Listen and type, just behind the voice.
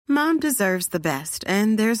Mom deserves the best,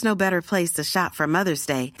 and there's no better place to shop for Mother's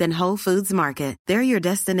Day than Whole Foods Market. They're your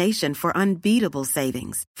destination for unbeatable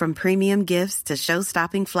savings, from premium gifts to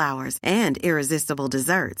show-stopping flowers and irresistible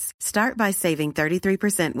desserts. Start by saving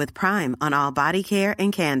 33% with Prime on all body care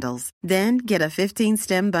and candles. Then get a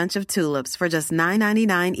 15-stem bunch of tulips for just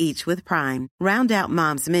 $9.99 each with Prime. Round out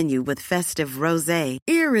Mom's menu with festive rosé,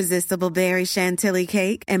 irresistible berry chantilly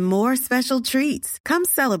cake, and more special treats. Come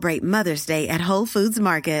celebrate Mother's Day at Whole Foods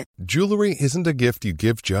Market. Jewelry isn't a gift you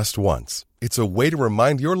give just once. It's a way to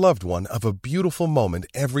remind your loved one of a beautiful moment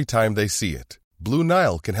every time they see it. Blue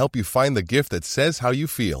Nile can help you find the gift that says how you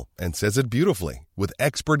feel and says it beautifully, with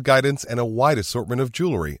expert guidance and a wide assortment of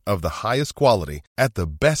jewelry of the highest quality at the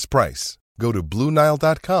best price. Go to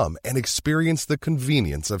BlueNile.com and experience the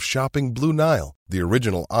convenience of shopping Blue Nile, the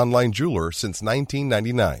original online jeweler since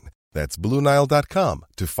 1999. That's BlueNile.com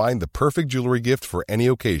to find the perfect jewelry gift for any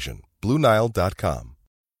occasion. BlueNile.com.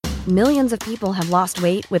 Millions of people have lost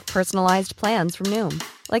weight with personalized plans from Noom.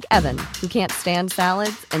 Like Evan, who can't stand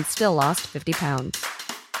salads and still lost 50 pounds.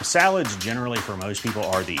 Salads generally for most people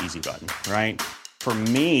are the easy button, right? For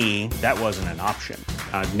me, that wasn't an option.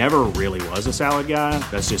 I never really was a salad guy.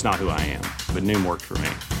 That's just not who I am. But Noom worked for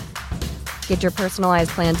me. Get your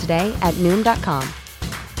personalized plan today at Noom.com.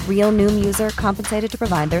 Real Noom user compensated to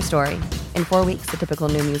provide their story. In 4 weeks, the typical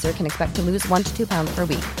Noom user can expect to lose 1 to 2 pounds per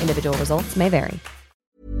week. Individual results may vary.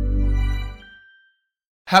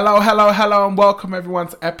 Hello, and welcome everyone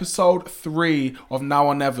to episode 3 of Now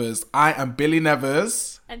or Nevers. I am Billy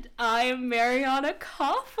Nevers. And I am Mariana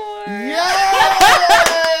Cawthorne. Yes!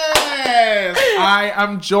 I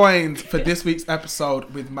am joined for this week's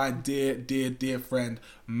episode with my dear friend,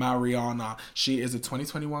 Mariana. She is a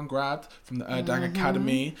 2021 grad from the Erdang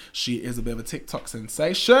Academy. She is a bit of a TikTok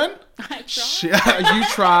sensation. I try. You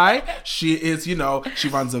try. She is, she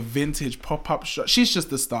runs a vintage pop-up shop. She's just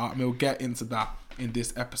the start, and we'll get into that in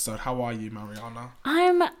this episode. How are you, Mariana?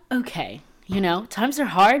 I'm okay. Times are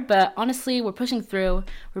hard, but honestly, we're pushing through.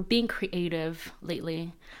 We're being creative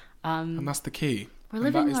lately. And that's the key. We're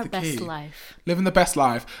living our best life. Living the best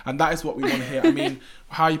life. And that is what we want to hear. I mean,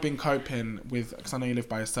 how have you been coping with, because I know you live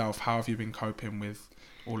by yourself, how have you been coping with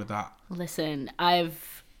all of that? Listen,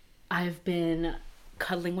 I've been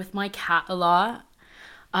cuddling with my cat a lot.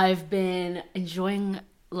 I've been enjoying,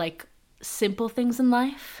 simple things in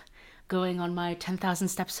life. Going on my 10,000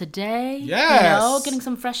 steps a day. Yes. Getting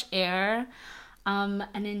some fresh air. And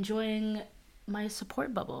enjoying my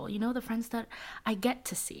support bubble. The friends that I get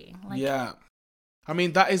to see. Yeah. I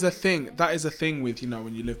mean, that is a thing. That is a thing with,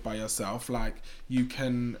 when you live by yourself. You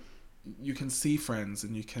can see friends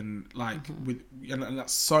and you can, and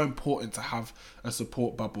that's so important to have a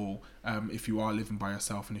support bubble if you are living by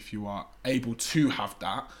yourself and if you are able to have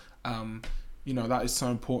that. That is so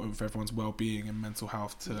important for everyone's well-being and mental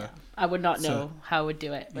health. I would not know how I would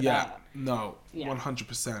do it without.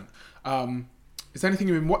 100%. Is there anything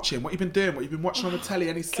you've been watching? What you've been doing? What you've been watching on the telly?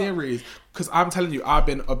 Any series? Because I'm telling you, I've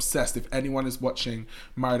been obsessed. If anyone is watching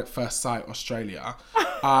Married at First Sight Australia,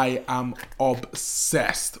 I am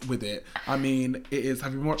obsessed with it. I mean, it is.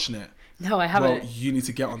 Have you been watching it? No, I haven't. Well, you need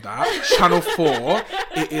to get on that. Channel 4,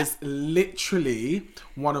 it is literally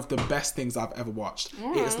one of the best things I've ever watched.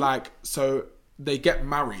 It's so they get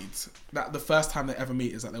married. That the first time they ever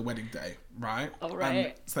meet is at their wedding day, right? Oh, right.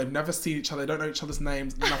 And so they've never seen each other. They don't know each other's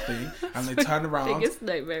names, nothing. And they turn around biggest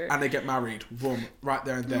nightmare. And they get married. Boom, right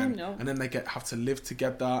there and then. Oh, no. And then they have to live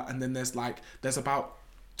together. And then there's about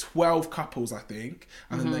 12 couples, I think,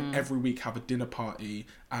 and then they every week have a dinner party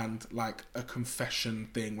and a confession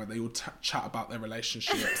thing where they all chat about their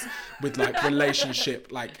relationships with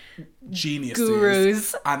relationship geniuses,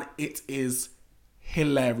 gurus, and it is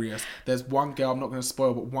hilarious. There's one girl, I'm not going to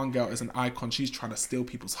spoil, but one girl is an icon. She's trying to steal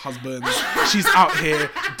people's husbands. She's out here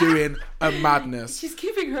doing a madness. She's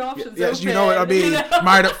keeping her options open. You know what I mean?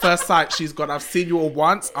 Married at First Sight. She's gone, I've seen you all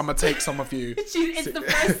once, I'm going to take some of you. It's the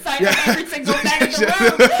first sight of every single man in the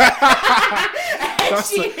room.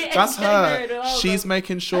 That's her. She's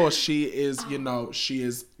making sure she is, she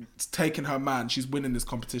is taking her man. She's winning this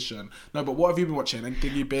competition. No, but what have you been watching?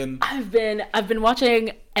 Anything you've been... I've been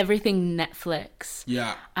watching everything Netflix.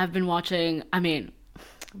 Yeah. I've been watching,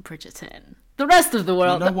 Bridgerton. The rest of the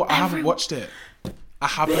world. You know what? I haven't watched it. I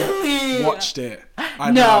haven't watched it.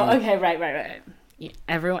 Okay, right.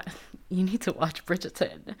 Everyone, you need to watch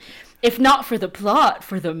Bridgerton. If not for the plot,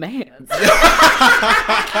 for the man.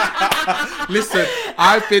 Listen,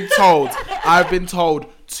 I've been told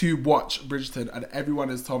to watch Bridgerton, and everyone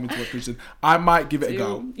has told me to watch Bridgerton. I might give it a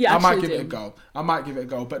go. Yeah, I might give it a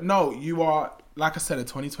go. But no, you are like I said, a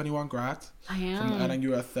 2021 grad. I am. From Erdang,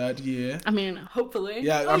 you're a third year. I mean, hopefully.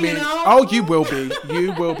 Yeah, I mean, oh, you will be.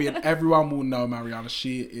 You will be. And everyone will know Mariana.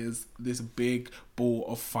 She is this big ball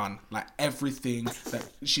of fun. Like, everything that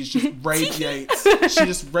she just radiates. She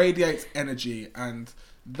just radiates energy. And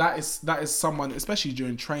that is someone, especially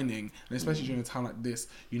during training, and especially during a time like this,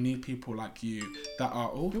 you need people like you that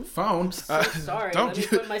are, phone. Sorry, let me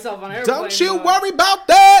put myself on airplane. Don't you worry about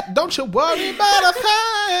that. Don't you worry about a thing.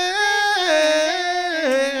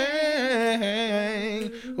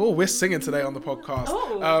 Oh, we're singing today on the podcast.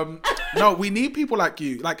 No, we need people like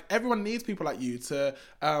you. Like, everyone needs people like you to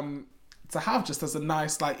have just as a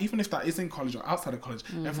nice, like, even if that is in college or outside of college,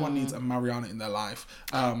 everyone needs a Mariana in their life.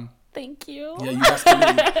 Thank you. Yeah, you best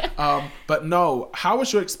believe. But no, how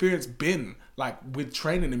has your experience been, like, with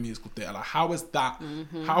training in musical theatre? Like, how is that?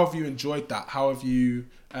 How have you enjoyed that? How have you,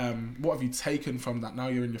 what have you taken from that? Now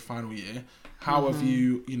you're in your final year. How have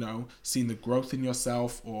you, seen the growth in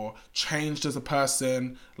yourself or changed as a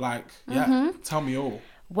person? Like, tell me all.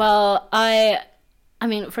 Well, I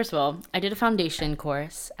mean, first of all, I did a foundation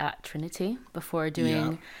course at Trinity before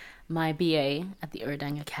doing my BA at the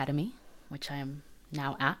Erdang Academy, which I am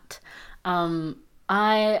now at.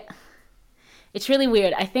 It's really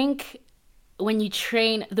weird. I think when you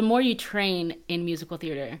train, the more you train in musical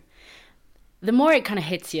theater, the more it kind of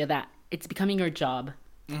hits you that it's becoming your job,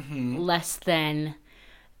 less than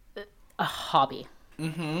a hobby.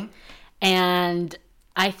 And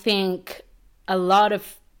I think a lot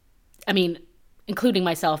of, I mean, including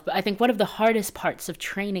myself, but I think one of the hardest parts of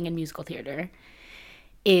training in musical theater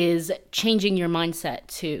is changing your mindset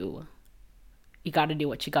to, you got to do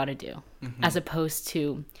what you got to do, as opposed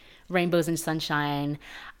to rainbows and sunshine.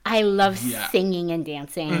 I love singing and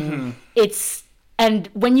dancing. And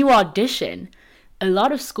when you audition, a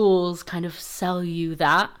lot of schools kind of sell you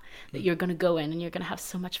that you're going to go in and you're going to have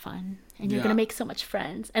so much fun and you're going to make so much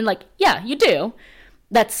friends. And like, yeah, you do.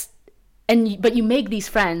 But you make these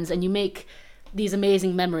friends and you make these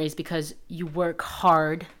amazing memories because you work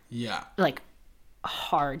hard. Yeah. Like,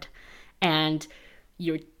 hard. And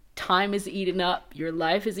your time is eaten up, your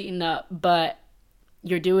life is eaten up, but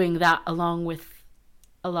you're doing that along with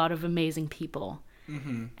a lot of amazing people.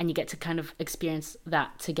 And you get to kind of experience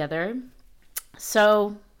that together.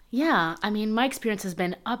 So, yeah, I mean, my experience has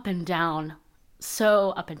been up and down,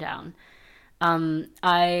 so up and down. When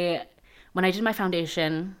I did my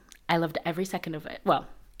foundation, I loved every second of it. Well,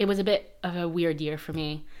 it was a bit of a weird year for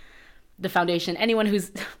me. The foundation,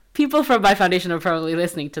 people from my foundation are probably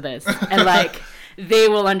listening to this, and like, they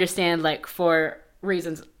will understand, like, for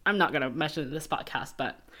reasons I'm not going to mention in this podcast,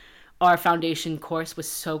 but our foundation course was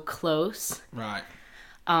so close. Right.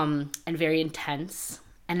 And very intense.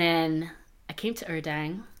 And then I came to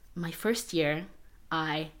Erdang. My first year,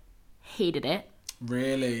 I hated it.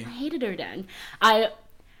 Really? I hated Erdang.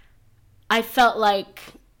 I felt like,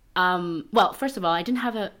 well, first of all, I didn't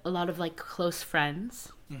have a lot of, like, close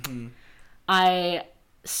friends. I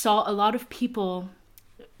saw a lot of people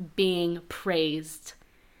being praised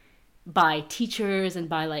by teachers and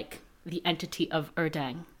by, like, the entity of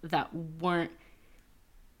Erdang that weren't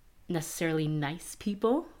necessarily nice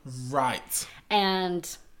people. Right.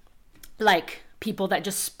 And, like, people that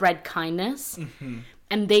just spread kindness.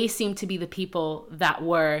 And they seemed to be the people that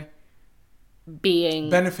were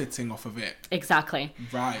benefiting off of it. Exactly.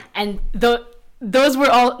 Right. And those were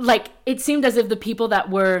all, like, it seemed as if the people that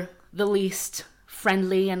were the least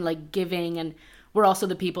friendly and, like, giving and were also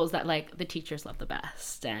the people that, like, the teachers loved the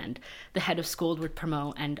best and the head of school would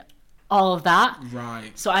promote and all of that.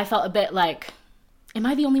 Right. So I felt a bit like, am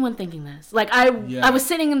I the only one thinking this? Like, I was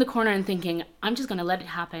sitting in the corner and thinking, I'm just going to let it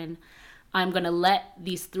happen. I'm going to let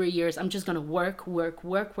these 3 years, I'm just going to work.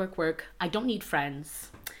 I don't need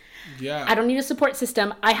friends. Yeah. I don't need a support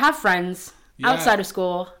system. I have friends outside of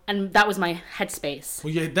school, and that was my headspace.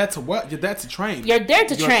 Well, you're there to work. You're there to train. You're there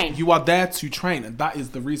to train. You are there to train, and that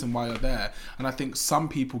is the reason why you're there. And I think some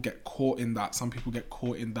people get caught in that. Some people get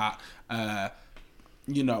caught in that,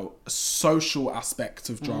 social aspect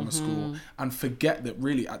of drama school and forget that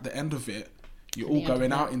really at the end of it, you're all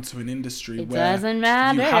going out into an industry where doesn't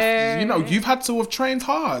matter. You've had to have trained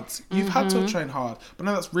hard. You've had to have trained hard. But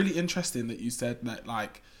no, that's really interesting that you said that,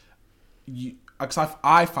 like, because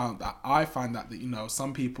I find that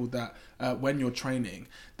some people that when you're training,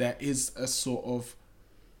 there is a sort of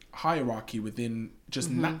hierarchy within, just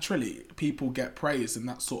naturally people get praised, and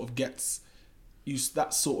that sort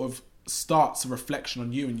of starts a reflection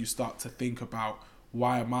on you, and you start to think about,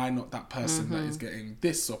 why am I not that person that is getting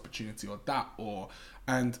this opportunity or that,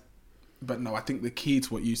 but no, I think the key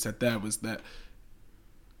to what you said there was that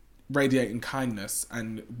radiating kindness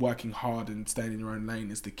and working hard and staying in your own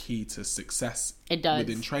lane is the key to success. It does.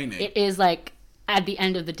 Within training. It is like, at the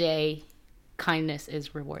end of the day, kindness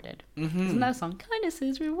is rewarded. Isn't that a song? Kindness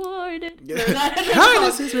is rewarded.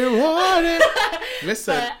 Kindness is rewarded.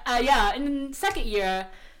 Listen. But, yeah, in second year,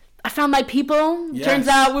 I found my people. Yes. Turns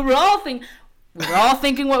out we were all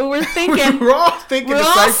thinking what we were thinking. We were all thinking We were the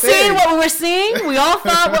all same seeing thing. what we were seeing. We all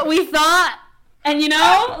thought what we thought. And, you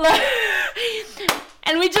know, like,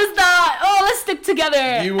 and we just thought, oh, let's stick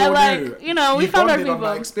together. You and all like, knew. you know, we You found our bonded on people.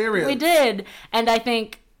 that experience. We did. And I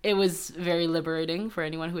think it was very liberating for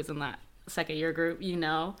anyone who was in that second year group, you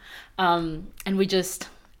know. And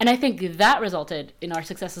I think that resulted in our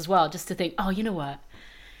success as well, just to think, oh, you know what?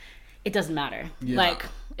 It doesn't matter. Yeah. Like,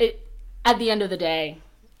 at the end of the day,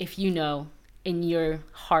 if you know in your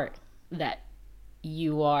heart that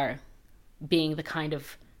you are being the kind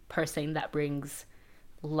of person that brings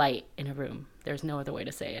light in a room, there's no other way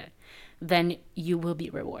to say it, then you will be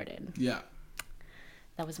rewarded. Yeah.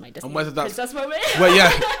 That was my Disney And whether that's princess moment. well,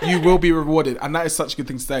 yeah, you will be rewarded, and that is such a good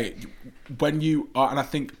thing to say. When you are, and I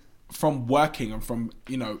think from working and from,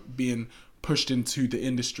 you know, being pushed into the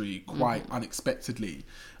industry quite unexpectedly,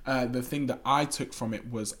 the thing that I took from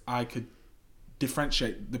it was I could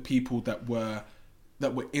differentiate the people that were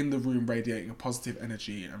in the room radiating a positive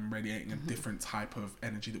energy and radiating a different type of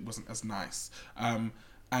energy that wasn't as nice.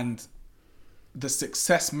 And the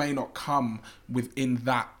success may not come within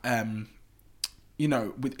that, you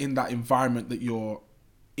know, within that environment that you're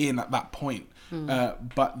in at that point.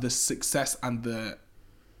 But the success and the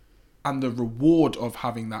reward of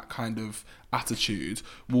having that kind of attitude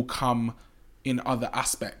will come in other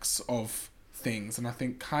aspects of things. And I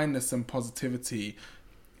think kindness and positivity,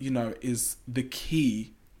 you know, is the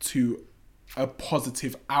key to a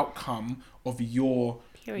positive outcome of your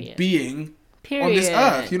being on this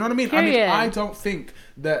earth. You know what I mean? I mean, I don't think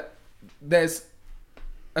that there's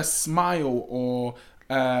a smile or,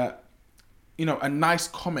 you know, a nice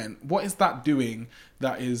comment. What is that doing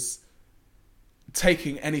that is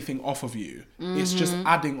taking anything off of you? It's just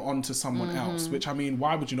adding on to someone else, which, I mean,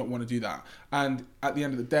 why would you not want to do that? And at the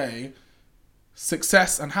end of the day,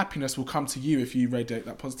 success and happiness will come to you if you radiate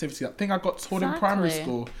that positivity. That thing I got taught in primary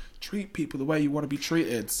school, treat people the way you want to be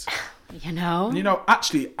treated. You know? And, you know,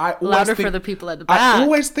 actually, I always Louder think, for the people at the back. I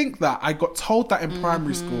always think that. I got told that in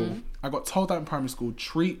primary school.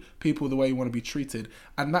 Treat people the way you want to be treated.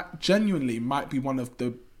 And that genuinely might be one of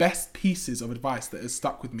the best pieces of advice that has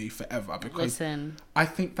stuck with me forever, because I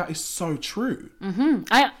think that is so true.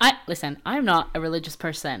 Listen, I'm not a religious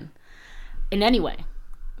person in any way,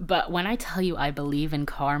 but when I tell you I believe in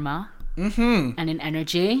karma and in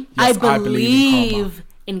energy, Yes, I believe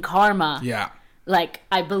in karma. Yeah. Like,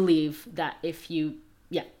 I believe that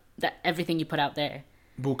that everything you put out there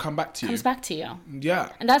Will come back to you. comes back to you. Yeah.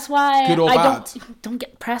 And that's why Good or I bad. don't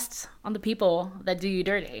get pressed on the people that do you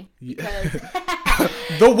dirty.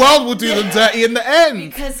 The world will do them dirty in the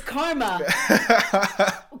end. Because karma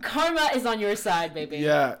is on your side, baby.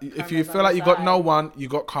 Yeah. If you feel like you got no one, you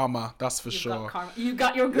got karma. That's for sure. You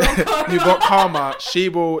got your girl karma. You got karma. She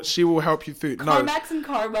will help you through. No. Carmex and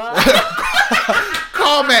karma.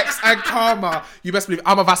 Carmex and karma. You best believe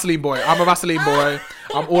I'm a Vaseline boy.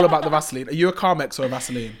 I'm all about the Vaseline. Are you a Carmex or a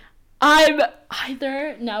Vaseline? I'm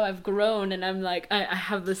either. Now I've grown and I'm like, I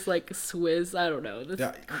have this like Swizz, I don't know, this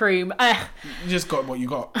cream. You just got what you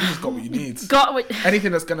got. You just got what you need.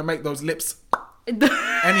 Anything that's going to make those lips,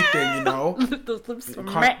 anything, you know. Those lips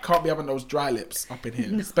can't be having those dry lips up in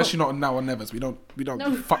here. Especially not on Now or Nevers. We don't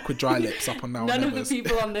fuck with dry lips up on Now or Nevers. None of the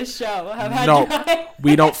people on this show have had dry.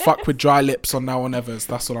 We don't fuck with dry lips on Now or Nevers.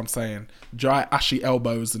 That's what I'm saying. Dry, ashy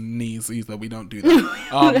elbows and knees either. We don't do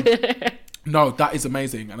that. No, that is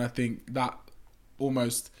amazing. And I think that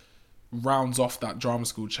almost rounds off that drama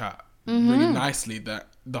school chat really nicely, that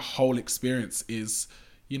the whole experience is,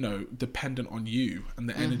 you know, dependent on you and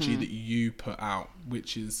the energy that you put out,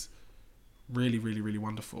 which is really, really, really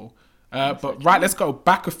wonderful. But right, let's go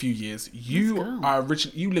back a few years. You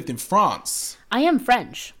lived in France. I am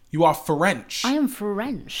French. You are French. I am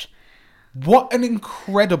French. What an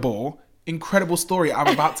incredible story I'm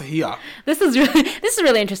about to hear. This is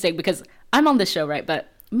really interesting because I'm on this show, right? But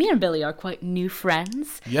me and Billy are quite new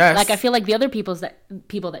friends. Yes. Like, I feel like the other people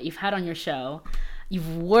that you've had on your show,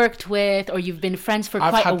 you've worked with or you've been friends for quite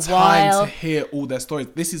a while. I've had time to hear all their stories.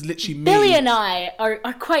 This is literally me. Billy and I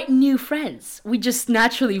are quite new friends. We just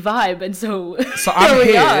naturally vibe, and so I'm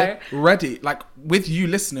here ready. Like, with you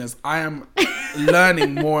listeners, I am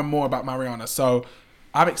learning more and more about Mariana. So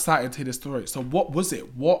I'm excited to hear the story. So what was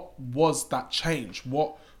it? What was that change?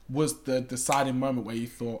 What was the deciding moment where you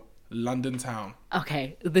thought, London town.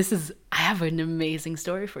 Okay, I have an amazing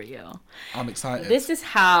story for you. I'm excited. This is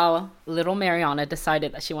how little Mariana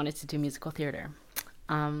decided that she wanted to do musical theater.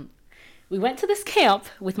 We went to this camp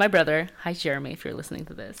with my brother. Hi, Jeremy, if you're listening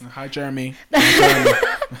to this. Hi, Jeremy. Hi,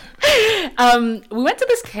 Jeremy. We went to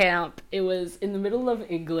this camp. It was in the middle of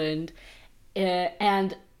England.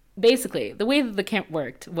 And basically, the way that the camp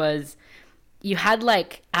worked was you had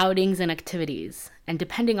like outings and activities. And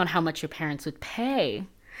depending on how much your parents would pay,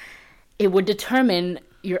 it would determine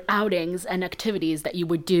your outings and activities that you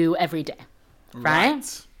would do every day.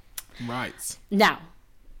 Right? Right. Now,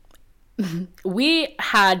 we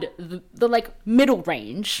had the like middle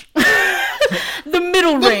range. The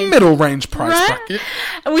middle range price right? bracket.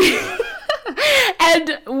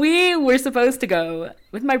 And we were supposed to go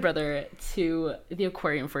with my brother to the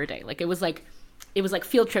aquarium for a day. Like it was like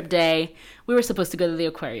field trip day. We were supposed to go to the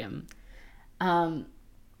aquarium.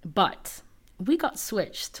 But we got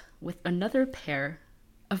switched with another pair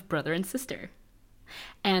of brother and sister.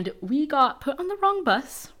 And we got put on the wrong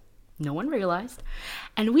bus. No one realized.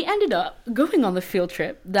 And we ended up going on the field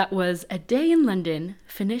trip that was a day in London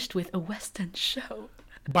finished with a West End show.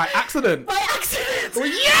 By accident. By accident. Oh,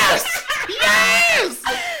 yes! Yes!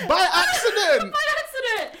 By accident. By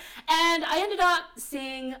accident. And I ended up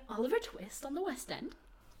seeing Oliver Twist on the West End.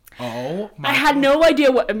 Oh my I had no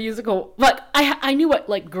idea what a musical, like I knew what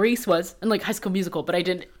like Grease was and like High School Musical, but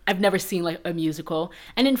I've never seen like a musical.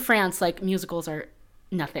 And in France, like musicals are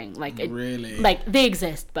nothing. Like really? Like they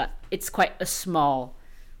exist, but it's quite a small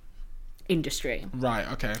industry. Right,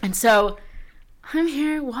 okay. And so I'm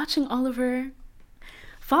here watching Oliver,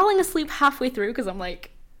 falling asleep halfway through because I'm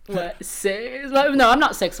like, what, 6? No, I'm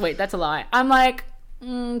not 6. Wait, that's a lie. I'm like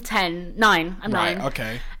 9. I'm 9. Right,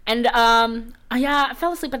 okay. And yeah, I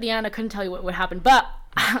fell asleep at the end. I couldn't tell you what happened, but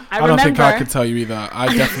I remember. don't think I could tell you either.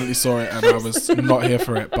 I definitely saw it and I was not here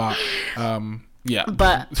for it, but yeah.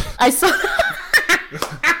 But I saw.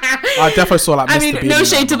 I definitely saw like Mr. I mean, Bean no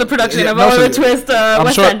shade to the production of no Oliver shade. Twist.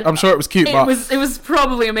 West End. I'm sure it was cute, but it was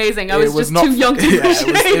probably amazing. I was just not, too young to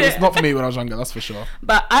appreciate it was not for me when I was younger, that's for sure.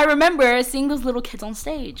 But I remember seeing those little kids on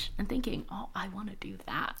stage and thinking, oh, I want to do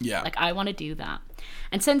that. Yeah. Like, I want to do that.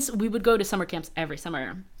 And since we would go to summer camps every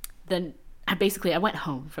summer, then I went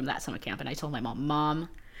home from that summer camp and I told my mom,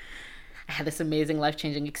 I had this amazing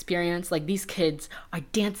life-changing experience. Like, these kids are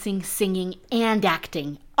dancing, singing, and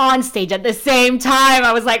acting on stage at the same time.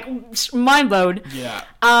 I was like, mind blown. Yeah.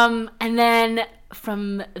 And then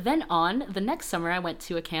from then on, the next summer, I went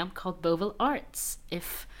to a camp called Beauville Arts.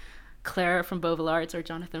 If Claire from Beauville Arts or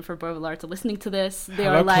Jonathan from Beauville Arts are listening to this, they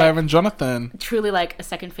Hello, are like Claire and Jonathan. Truly like a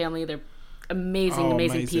second family. They're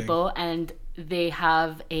amazing people, and they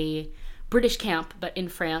have a British camp, but in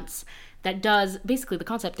France, that does basically the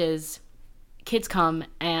concept is kids come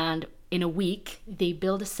and in a week they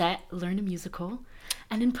build a set, learn a musical,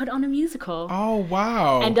 and then put on a musical. Oh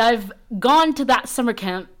wow! And I've gone to that summer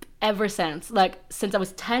camp ever since, like since I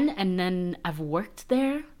was 10, and then I've worked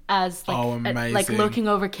there as like like looking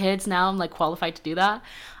over kids. Now I'm like qualified to do that.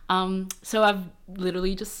 So I've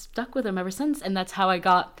literally just stuck with them ever since, and that's how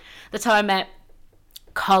I met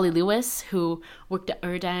Collie Lewis, who worked at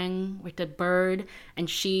Erdang, worked at Bird, and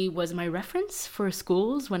she was my reference for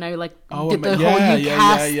schools when I did the whole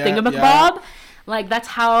UCAS thingamabob. Yeah. Like that's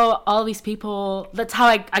how all these people, that's how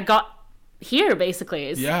I got here basically,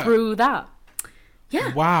 is through that.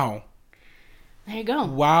 Yeah. Wow. There you go.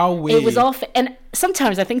 Wow. It was all, and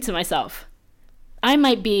sometimes I think to myself, I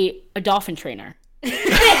might be a dolphin trainer.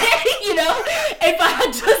 You know, if I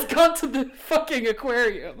had just gone to the fucking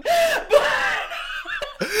aquarium.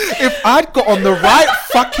 If I'd got on the right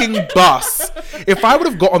fucking bus, if I would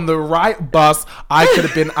have got on the right bus, I could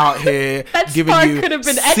have been out here giving you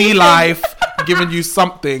sea life, giving you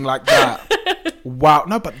something like that. Wow.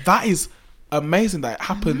 No, but that is amazing that it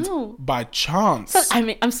happened by chance. So, I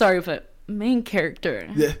mean, I'm sorry, but main character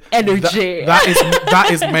energy. That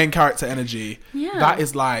is main character energy. Yeah. That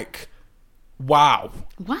is like, wow.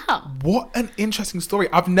 What an interesting story.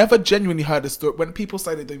 I've never genuinely heard this story. When people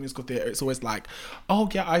say they do musical theatre, it's always like, oh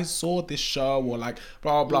yeah, I saw this show, or like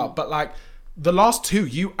blah blah. But like the last two,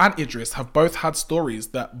 you and Idris have both had stories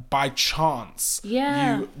that by chance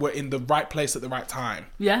you were in the right place at the right time.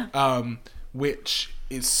 Yeah. Which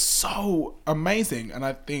is so amazing. And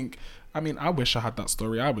I think, I mean, I wish I had that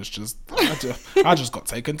story. I just got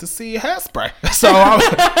taken to see Hairspray. So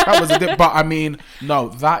that was a dip. But I mean, no,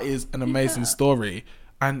 that is an amazing story.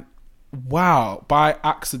 And wow, by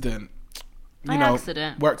accident,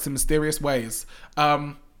 works in mysterious ways.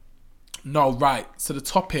 No, right. So the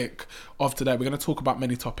topic of today, we're going to talk about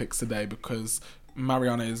many topics today because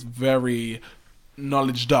Mariana is very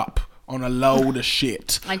knowledged up on a load of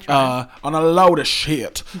shit. I try. On a load of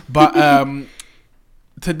shit. But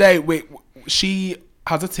today, she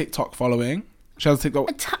has a TikTok following. She has a TikTok.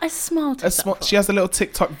 A small TikTok. She has a little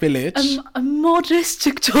TikTok village. A modest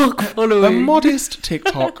TikTok following. A modest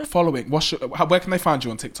TikTok following. Where can they find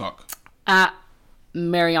you on TikTok? At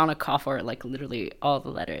Mariana Coffer, like literally all the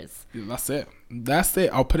letters. Yeah, that's it.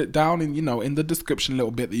 I'll put it down in the description a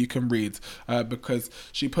little bit that you can read, because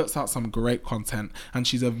she puts out some great content, and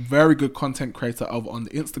she's a very good content creator on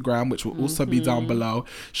Instagram, which will also be down below.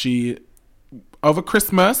 She, over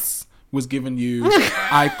Christmas, was giving you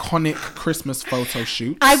iconic Christmas photo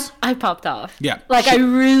shoots. I popped off. Yeah. Like I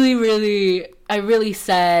really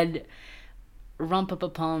said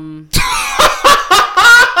rumpa-pa-pum.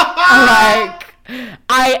 Like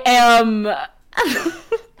I am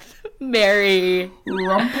Mary.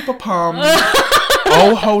 Rum-pa-pa-pum.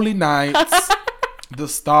 Oh, holy nights. The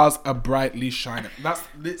stars are brightly shining.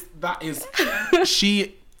 That is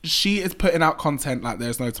she is putting out content like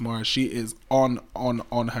there's no tomorrow. She is on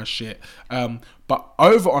her shit. But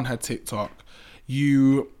over on her TikTok,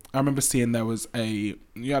 I remember seeing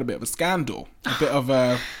you had a bit of a scandal, a bit of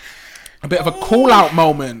a call out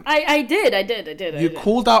moment. I did. You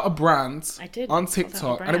called out a brand on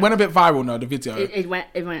TikTok, and it went a bit viral. No, the video. It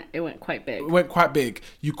went quite big. It went quite big.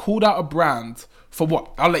 You called out a brand for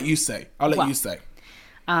what? I'll let you say. You say.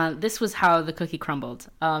 This was how the cookie crumbled.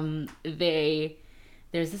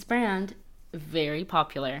 There's this brand, very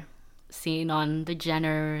popular, seen on the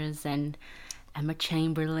Jenners and Emma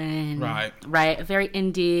Chamberlain. Right. A very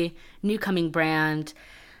indie, new coming brand.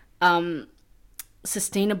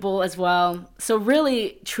 Sustainable as well. So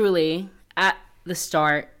really, truly, at the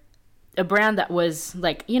start, a brand that was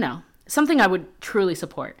like, something I would truly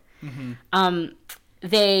support. Mm-hmm.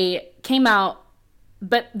 They came out,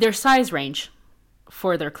 but their size range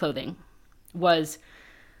for their clothing was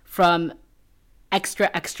from extra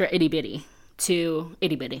itty bitty to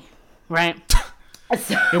itty bitty, right?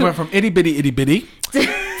 It went from itty bitty to itty bitty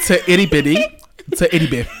to itty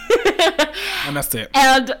bitty. And that's it.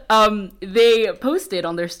 And they posted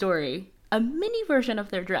on their story a mini version of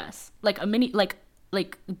their dress, like a mini, like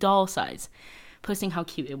doll size, posting how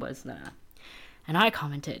cute it was. And I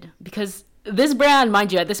commented, because this brand,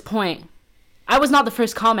 mind you, at this point, I was not the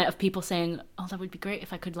first comment of people saying, "Oh, that would be great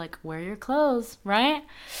if I could like wear your clothes," right?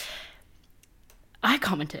 I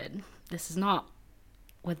commented, "This is not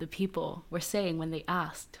what the people were saying when they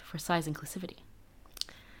asked for size inclusivity."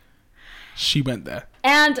 She went there.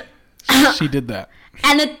 And she did that.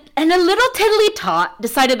 And a little tiddly tot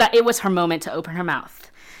decided that it was her moment to open her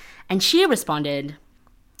mouth. And she responded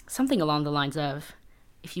something along the lines of,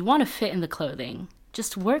 "If you want to fit in the clothing,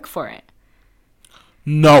 just work for it."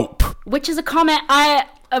 Nope. Which is a comment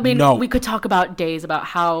I mean, no. We could talk about days about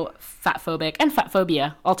how fatphobic and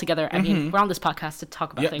fatphobia altogether. I mean, we're on this podcast to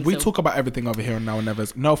talk about things. We talk about everything over here on Now and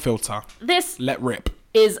Nevers. No filter. This let rip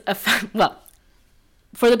is well,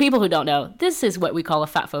 for the people who don't know, this is what we call a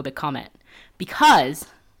fatphobic comment, because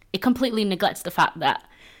it completely neglects the fact that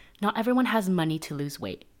not everyone has money to lose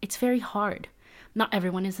weight. It's very hard. Not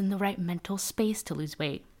everyone is in the right mental space to lose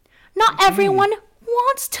weight. Not everyone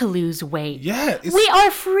wants to lose weight. Yeah. We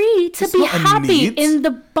are free to be happy in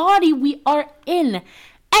the body we are in.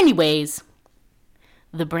 Anyways,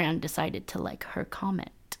 the brand decided to like her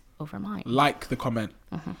comment over mine. Like the comment.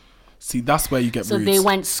 Mm-hmm. See, that's where you get So rude. they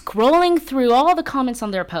went scrolling through all the comments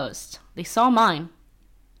on their post. They saw mine.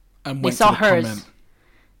 And they saw hers. Comment.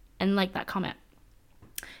 And liked that comment.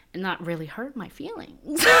 And that really hurt my feelings.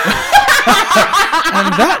 And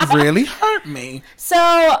that really hurt me.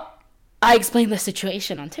 So I explained the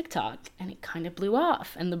situation on TikTok, and it kind of blew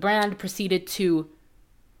off. And the brand proceeded to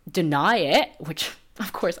deny it, which,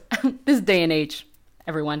 of course, this day and age,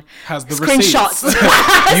 everyone has the screenshots.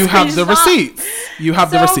 Receipts. You have the receipts. You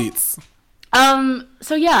have the receipts.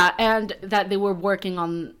 So yeah, and that they were working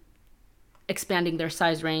on expanding their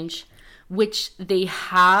size range, which they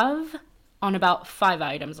have on about 5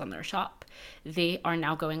 items on their shop. They are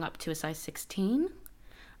now going up to a size 16.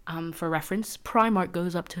 For reference, Primark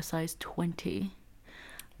goes up to a size 20.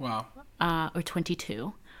 Wow. Or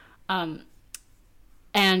 22. And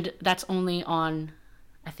that's only on,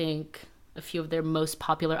 I think, a few of their most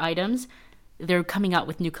popular items. They're coming out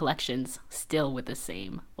with new collections, still with the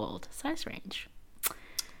same old size range.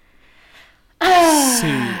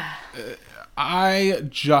 See, I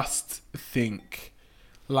just think,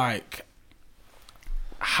 like,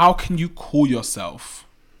 how can you call yourself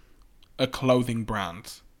a clothing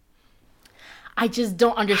brand? I just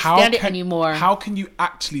don't understand it anymore. How can you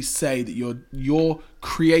actually say that you're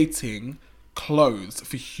creating clothes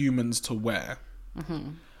for humans to wear,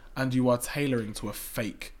 and you are tailoring to a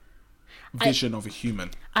fake vision of a human.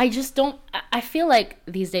 I just don't. I feel like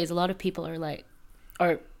these days a lot of people are like,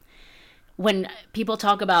 or when people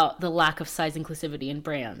talk about the lack of size inclusivity in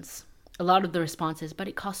brands, a lot of the response is, but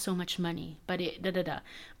it costs so much money, but it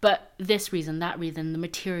but this reason, that reason, the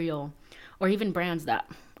material, or even brands that,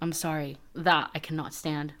 I'm sorry, that I cannot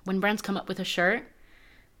stand. When brands come up with a shirt,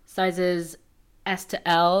 sizes S to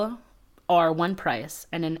L are one price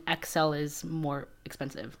and an XL is more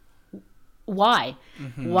expensive. Why?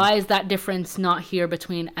 Why is that difference not here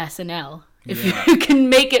between S and L? If you can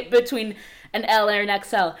make it between an L and an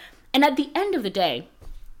XL. And at the end of the day,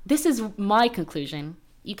 this is my conclusion.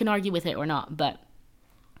 You can argue with it or not, but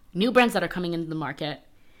new brands that are coming into the market,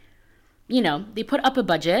 you know, they put up a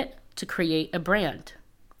budget to create a brand.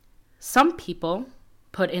 Some people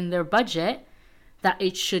put in their budget that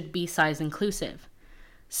it should be size inclusive.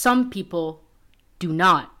 Some people do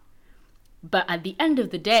not. But at the end of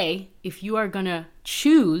the day, if you are going to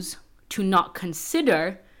choose to not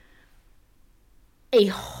consider a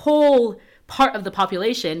whole part of the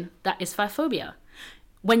population, that is fat phobia.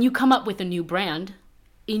 When you come up with a new brand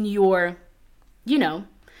in your, you know,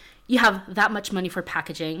 you have that much money for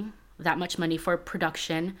packaging, that much money for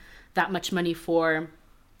production, that much money for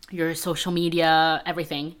your social media,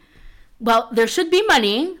 everything. Well, there should be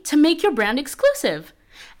money to make your brand exclusive.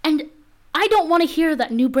 And I don't want to hear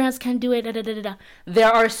that new brands can't do it.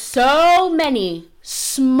 There are so many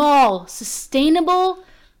small, sustainable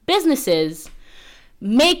businesses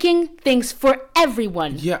making things for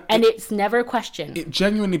everyone. Yeah, and it's never a question. It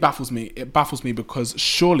genuinely baffles me. It baffles me because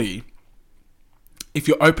surely if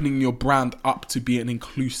you're opening your brand up to be an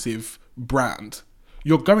inclusive brand,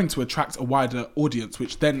 you're going to attract a wider audience,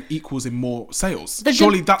 which then equals in more sales.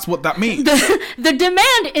 Surely that's what that means. The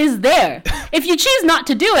demand is there. If you choose not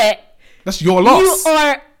to do it, that's your loss.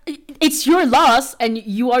 It's your loss, and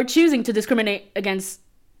you are choosing to discriminate against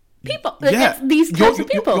people. Against these types of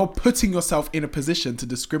people. You're putting yourself in a position to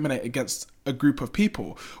discriminate against a group of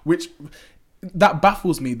people, which that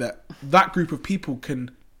baffles me that group of people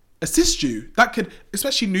can assist you. That could,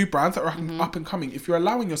 especially new brands that are up and coming, if you're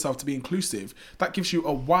allowing yourself to be inclusive, that gives you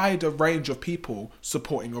a wider range of people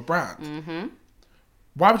supporting your brand.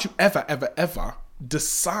 Why would you ever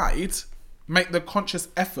make the conscious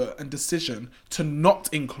effort and decision to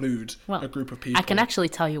not include a group of people? I can actually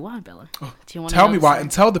tell you why, Bella. Do you want to tell me why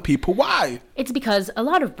and tell the people why? It's because a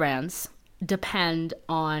lot of brands depend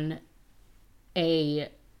on a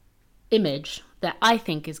image that I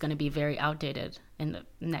think is going to be very outdated in the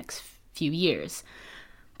next few years.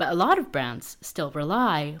 But a lot of brands still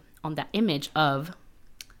rely on that image of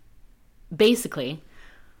basically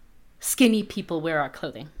skinny people wear our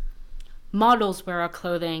clothing. Models wear our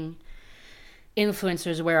clothing.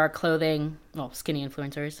 Influencers wear our clothing. Well, skinny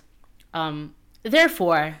influencers.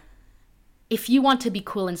 Therefore, if you want to be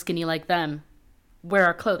cool and skinny like them, wear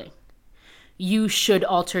our clothing. You should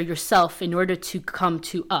alter yourself in order to come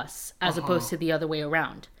to us, as opposed to the other way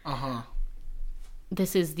around.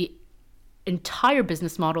 This is the entire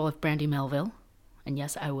business model of Brandy Melville. And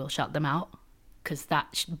yes, I will shout them out, because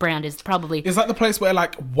that brand is probably... Is that the place where,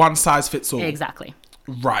 like, one size fits all? Exactly.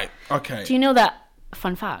 Right, okay. Do you know that,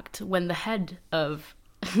 fun fact, when the head of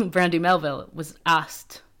Brandy Melville was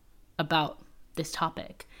asked about this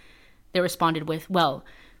topic, they responded with, well,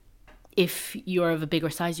 if you're of a bigger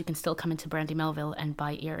size, you can still come into Brandy Melville and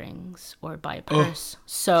buy earrings or buy a purse.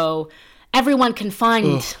 So everyone can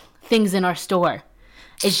find things in our store.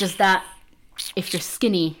 It's just that if you're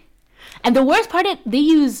skinny... And the worst part, they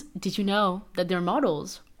use... Did you know that their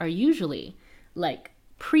models are usually like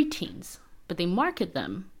preteens, but they market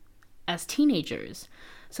them as teenagers,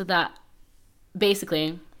 so that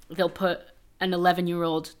basically they'll put an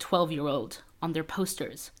 11-year-old, 12-year-old on their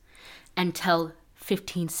posters and tell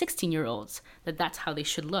 15, 16-year-olds that that's how they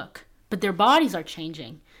should look. But their bodies are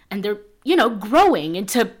changing and they're, growing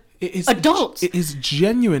into adults. It is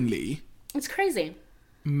genuinely... It's crazy.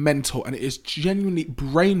 Mental, and it is genuinely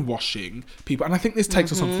brainwashing people. And I think this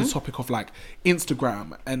takes us on to the topic of, like,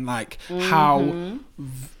 Instagram and, like, how...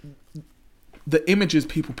 the images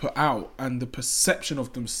people put out and the perception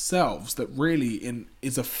of themselves that really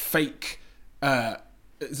is a fake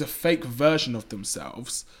version of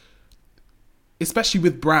themselves, especially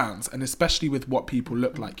with brands and especially with what people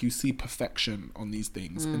look like. You see perfection on these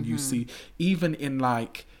things, and you see even in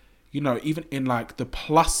the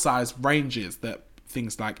plus size ranges that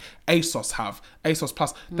things like ASOS have, ASOS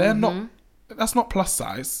Plus, they're not. That's not plus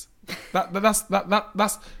size. That's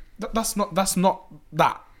not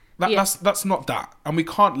that. That's not that. And we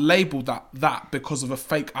can't label that because of a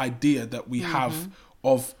fake idea that we have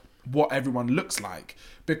of what everyone looks like.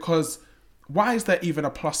 Because why is there even a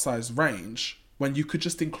plus size range when you could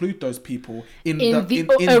just include those people in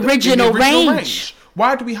the original range.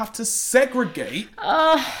 Why do we have to segregate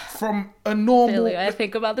from a normal... Billy, I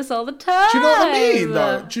think about this all the time. Do you know what I mean,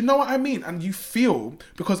 though? Do you know what I mean? And you feel,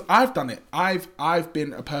 because I've done it. I've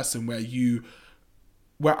been a person where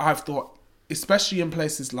I've thought, especially in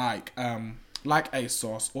places like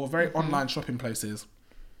ASOS or very online shopping places,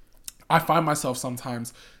 I find myself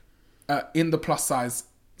sometimes in the plus size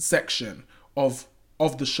section of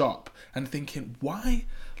the shop and thinking, why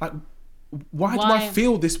do I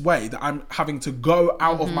feel this way, that I'm having to go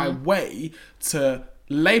out of my way to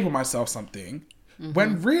label myself something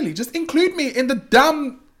when really just include me in the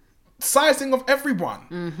damn sizing of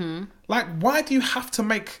everyone. Like, why do you have to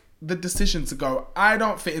make the decision to go, I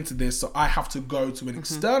don't fit into this, so I have to go to an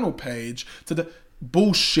external page to the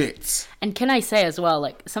bullshit. And can I say as well,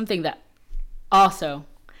 like, something that also,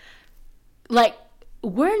 like,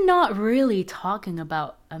 we're not really talking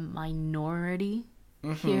about a minority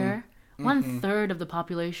here. 1/3 of the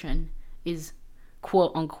population is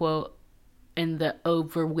quote unquote in the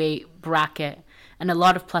overweight bracket. And a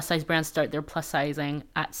lot of plus size brands start their plus sizing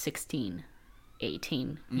at 16,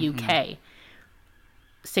 18 UK.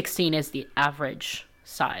 16 is the average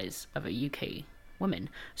size of a UK woman.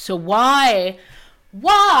 So why?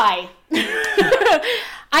 I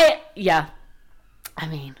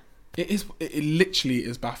mean, it literally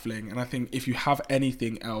is baffling. And I think if you have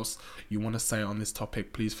anything else you want to say on this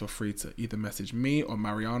topic, please feel free to either message me or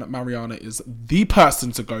Mariana. Mariana is the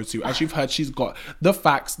person to go to. As you've heard, she's got the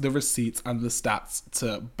facts, the receipts, and the stats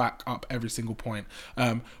to back up every single point.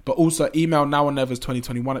 But also email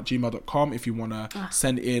nowornevers2021@gmail.com if you want to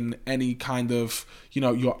send in any kind of,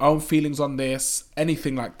 your own feelings on this,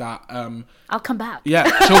 anything like that. I'll come back. Yeah,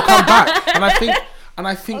 she'll come back. And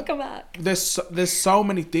I think I'll come back. There's so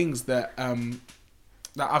many things that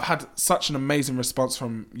that I've had such an amazing response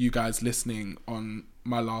from you guys listening on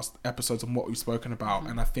my last episodes and what we've spoken about.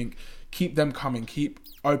 And I think keep them coming, keep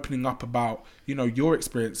opening up about, your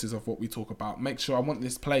experiences of what we talk about. Make sure, I want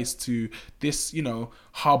this place to this,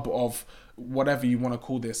 hub of whatever you want to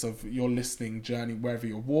call this, of your listening journey, wherever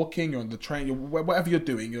you're walking, you're on the train, whatever you're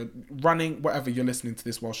doing, you're running, whatever you're listening to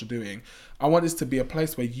this whilst you're doing. I want this to be a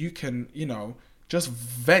place where you can, just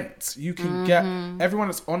vent. You can get, everyone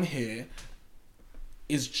that's on here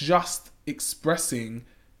is just expressing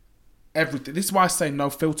everything. This is why I say no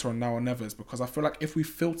filter on Now or Nevers, because I feel like if we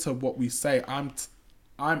filter what we say, I'm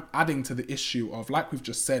adding to the issue of, like we've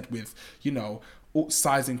just said with,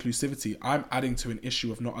 size inclusivity, I'm adding to an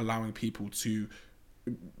issue of not allowing people to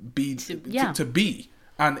be. To be.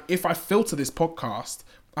 And if I filter this podcast,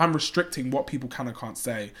 I'm restricting what people can and can't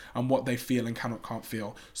say and what they feel and can't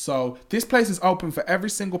feel. So this place is open for every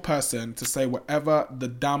single person to say whatever the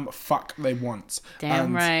damn fuck they want.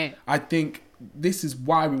 Damn right. I think this is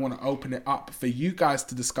why we want to open it up for you guys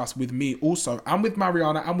to discuss with me also, and with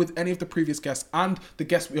Mariana, and with any of the previous guests and the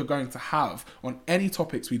guests we are going to have on any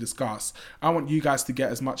topics we discuss. I want you guys to get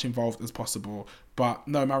as much involved as possible. But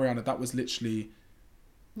no, Mariana, that was literally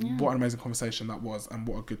what an amazing conversation that was, and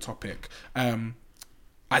what a good topic.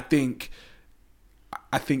 I think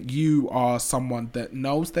you are someone that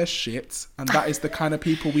knows their shit, and that is the kind of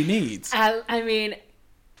people we need. I mean,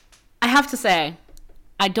 I have to say,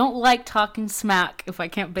 I don't like talking smack if I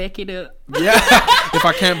can't back it up. Yeah, if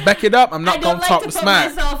I can't back it up, I'm not going to talk smack. I don't like to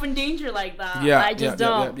put myself in danger like that. Yeah, I just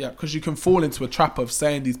don't. Yeah, because you can fall into a trap of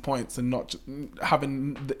saying these points and not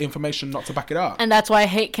having the information not to back it up. And that's why I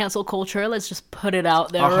hate cancel culture. Let's just put it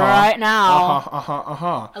out there right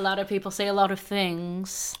now. A lot of people say a lot of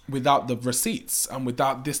things without the receipts and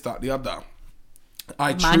without this, that, the other.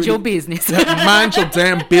 Mind your business. Mind your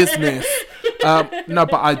damn business. No,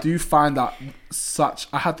 but I do find that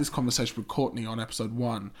I had this conversation with Courtney on episode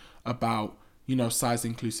 1 about, size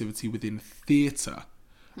inclusivity within theatre,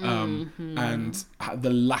 and the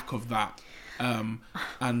lack of that,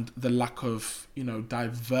 and the lack of,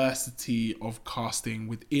 diversity of casting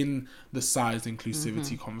within the size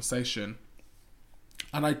inclusivity conversation.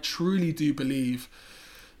 And I truly do believe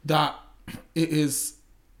that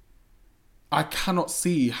I cannot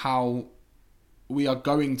see how we are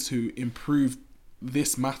going to improve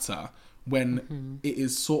this matter when it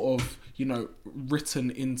is sort of,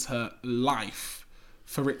 written into life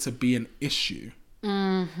for it to be an issue.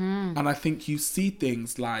 And I think you see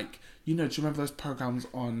things like, do you remember those programs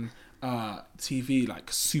on TV,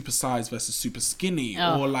 like Super Size versus Super Skinny,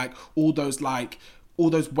 or like all those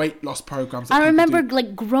weight loss programs? I remember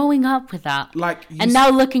like growing up with that, now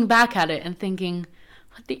looking back at it and thinking,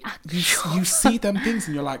 what the actual... You see them things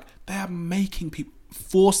and you're like, they are making people,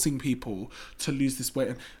 forcing people to lose this weight.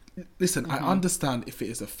 And listen, I understand if it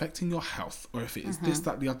is affecting your health or if it is this,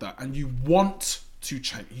 that, the other, and you want to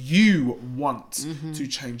change. You want to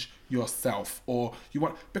change yourself, or you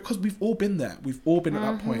want, because we've all been there. We've all been at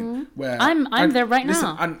that point where I'm there right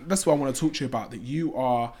now. And that's what I want to talk to you about. That you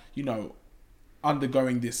are,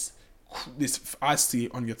 undergoing this. I see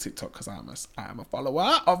on your TikTok, because I am a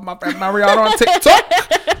follower of my friend Mariana on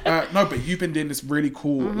TikTok. No, but you've been doing this really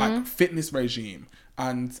cool like fitness regime.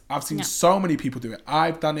 And I've seen so many people do it.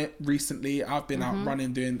 I've done it recently. I've been out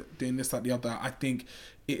running, doing this, that, the other. I think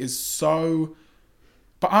it is so.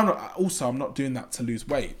 But I'm not doing that to lose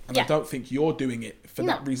weight, and I don't think you're doing it for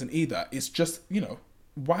that reason either. It's just,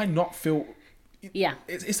 why not feel? Yeah,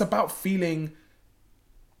 it's about feeling.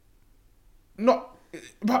 Not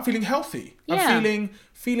about feeling healthy and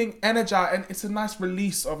feeling energized, and it's a nice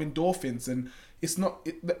release of endorphins, and it's not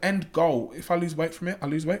the end goal. If I lose weight from it, I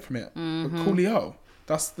lose weight from it. But coolio.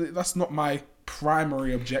 That's not my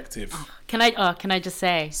primary objective. Can I just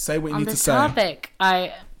say what you need to say on this topic?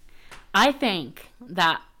 I think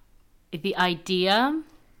that the idea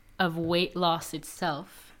of weight loss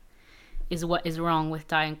itself is what is wrong with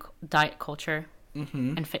diet culture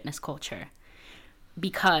and fitness culture,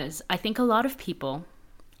 because I think a lot of people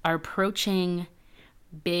are approaching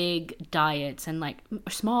big diets and like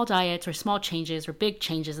small diets or small changes or big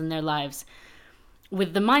changes in their lives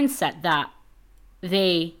with the mindset that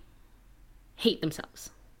they hate themselves.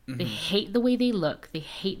 They hate the way they look. They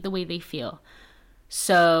hate the way they feel.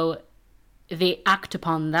 So they act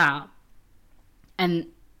upon that. And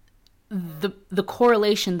the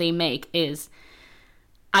correlation they make is,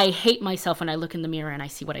 I hate myself when I look in the mirror and I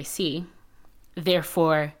see what I see.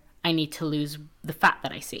 Therefore, I need to lose the fat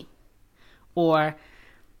that I see. Or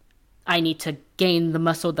I need to gain the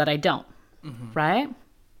muscle that I don't. Right?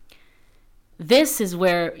 This is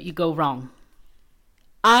where you go wrong.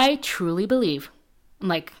 I truly believe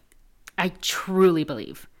that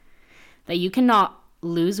you cannot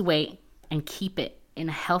lose weight and keep it in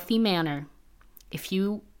a healthy manner if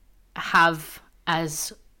you have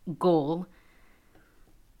as goal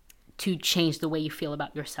to change the way you feel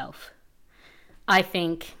about yourself. I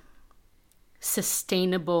think a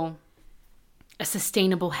sustainable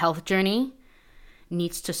health journey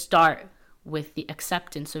needs to start with the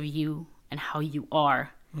acceptance of you and how you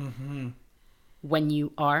are when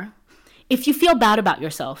you are. If you feel bad about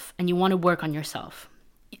yourself and you want to work on yourself,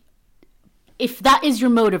 if that is your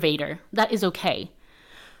motivator, that is okay.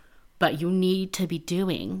 But you need to be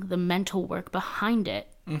doing the mental work behind it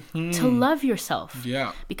to love yourself.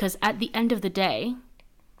 Yeah. Because at the end of the day,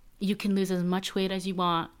 you can lose as much weight as you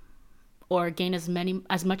want or gain as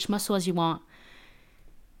much muscle as you want.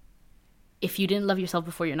 If you didn't love yourself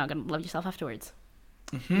before, you're not going to love yourself afterwards.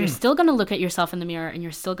 You're still going to look at yourself in the mirror and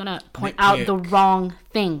you're still going to point out the wrong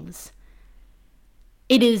things.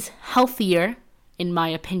 It is healthier, in my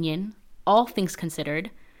opinion, all things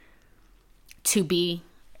considered, to be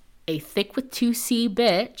a thick with 2C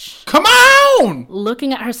bitch. Come on!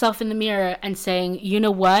 Looking at herself in the mirror and saying, you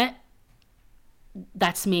know what?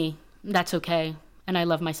 That's me. That's okay. And I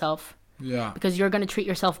love myself. Yeah. Because you're going to treat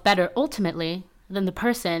yourself better, ultimately, than the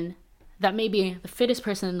person that may be the fittest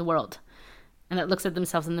person in the world and that looks at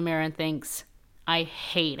themselves in the mirror and thinks, I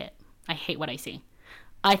hate it. I hate what I see.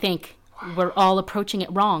 I think we're all approaching it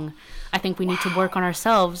wrong. I think we need to work on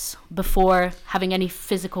ourselves before having any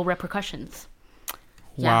physical repercussions.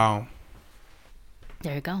 Yeah. Wow.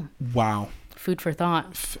 There you go. Wow. Food for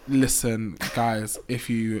thought. Listen, guys, if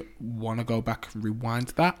you want to go back and rewind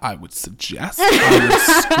that, I would suggest. I would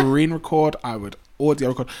screen record. I would audio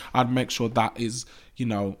record. I'd make sure that is,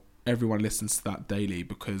 everyone listens to that daily,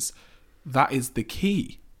 because that is the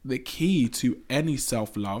key. The key to any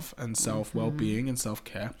self-love and self-well-being and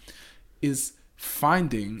self-care is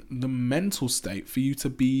finding the mental state for you to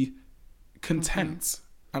be content.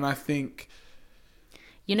 And I think...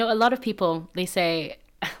 a lot of people, they say...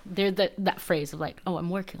 They're that phrase of like, oh,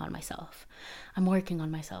 I'm working on myself. I'm working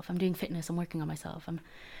on myself. I'm doing fitness. I'm working on myself.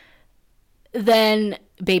 Then,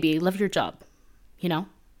 baby, love your job.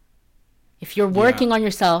 If you're working on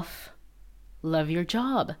yourself, love your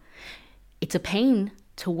job. It's a pain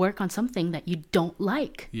to work on something that you don't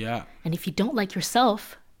like. Yeah. And if you don't like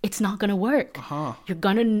yourself, it's not going to work. You're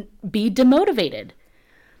going to be demotivated.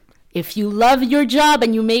 If you love your job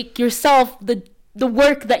and you make yourself the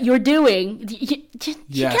work that you're doing, you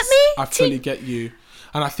get me? I fully get you.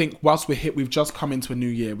 And I think whilst we've just come into a new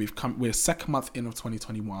year, we're second month in of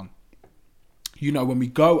 2021.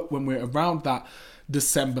 When we're around that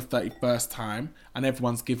December 31st time and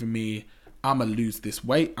everyone's giving me, I'm going to lose this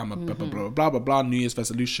weight, I'm a blah, blah, blah, blah, blah, blah, New Year's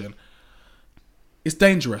resolution. It's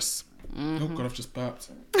dangerous. Oh God, I've just burped.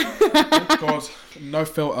 Oh God, no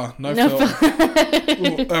filter, no filter.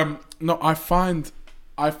 Ooh, no, I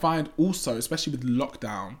find also, especially with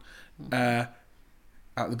lockdown,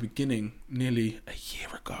 at the beginning, nearly a year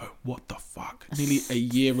ago. What the fuck? Nearly a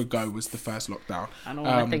year ago was the first lockdown. I don't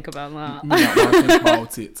want to think about that. I think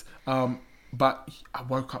about it. But I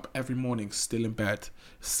woke up every morning still in bed,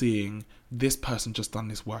 seeing this person just done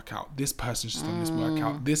this workout. This person's just done this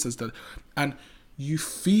workout. This has done, and you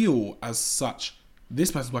feel as such.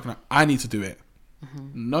 This person's working out. I need to do it.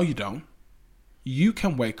 No, you don't. You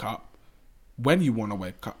can wake up when you want to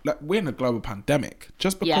wake up. Like, we're in a global pandemic.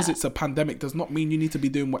 Just because it's a pandemic does not mean you need to be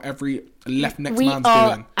doing what every next man's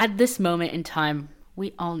doing. At this moment in time,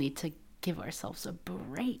 we all need to give ourselves a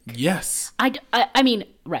break. Yes. I mean,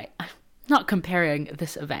 right. I'm not comparing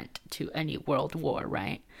this event to any world war,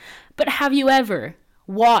 right? But have you ever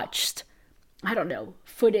watched, I don't know,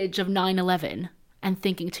 footage of 9/11 and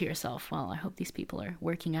thinking to yourself, well, I hope these people are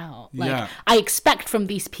working out. Like, I expect from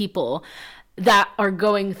these people that are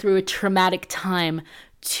going through a traumatic time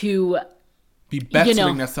to be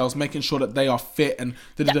bettering themselves, making sure that they are fit and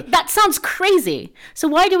that sounds crazy. So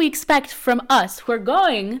why do we expect from us who are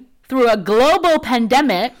going through a global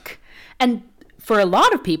pandemic, and for a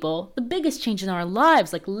lot of people the biggest change in our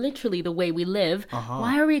lives, like literally the way we live,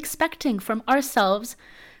 why are we expecting from ourselves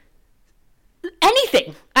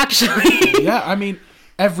anything, actually? Yeah, I mean,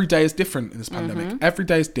 every day is different in this pandemic. Every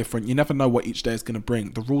day is different. You never know what each day is going to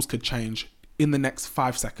bring. The rules could change in the next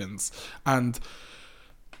 5 seconds. And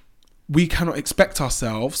we cannot expect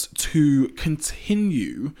ourselves to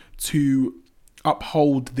continue to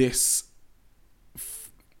uphold this,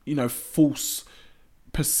 false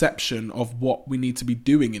perception of what we need to be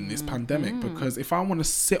doing in this pandemic. Because if I want to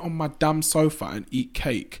sit on my damn sofa and eat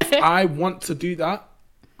cake, I want to do that.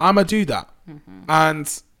 I'm going to do that.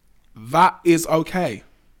 And that is okay.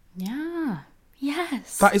 Yeah.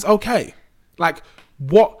 Yes. That is okay. Like,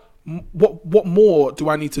 what more do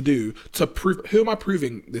I need to do to prove? Who am I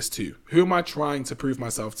proving this to? Who am I trying to prove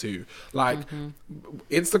myself to? Like,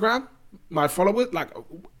 Instagram, my followers. Like,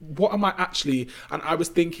 what am I actually? And I was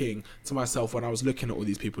thinking to myself when I was looking at all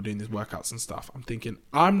these people doing these workouts and stuff, I'm thinking,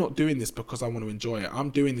 I'm not doing this because I want to enjoy it.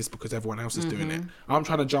 I'm doing this because everyone else is doing it. I'm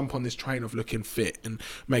trying to jump on this train of looking fit and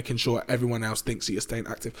making sure everyone else thinks that you're staying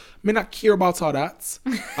active. I mean, I care about all that.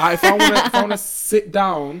 If I want to sit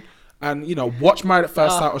down and, watch Married at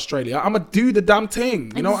First Sight Australia, I'm going to do the damn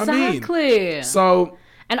thing. You know what I mean? Exactly. So.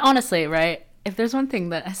 And honestly, right, if there's one thing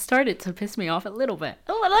that has started to piss me off a little bit,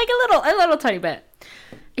 a little tiny bit,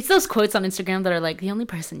 it's those quotes on Instagram that are like, the only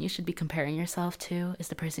person you should be comparing yourself to is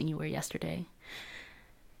the person you were yesterday.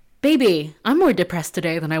 Baby, I'm more depressed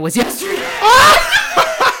today than I was yesterday. Like,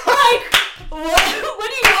 what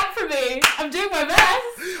do you want from me? I'm doing my best.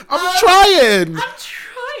 I'm trying.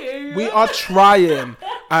 We are trying.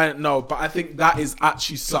 No, but I think that is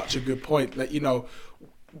actually such a good point that,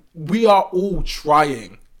 we are all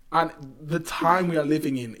trying. And the time we are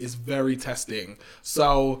living in is very testing.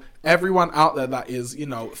 So everyone out there that is,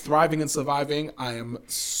 thriving and surviving, I am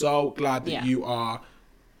so glad that you are,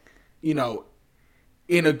 in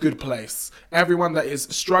a good place. Everyone that is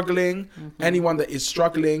struggling, anyone that is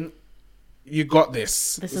struggling, you got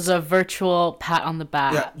this. This is a virtual pat on the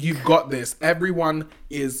back. Yeah, you've got this. Everyone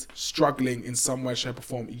is struggling in some way, shape, or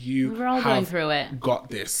form. We're all going through it. Got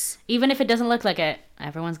this. Even if it doesn't look like it,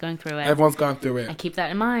 everyone's going through it. Everyone's going through it. And keep that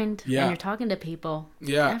in mind when you're talking to people.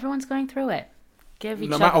 Yeah. Everyone's going through it.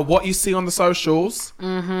 No matter what you see on the socials,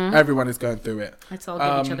 everyone is going through it. Let's all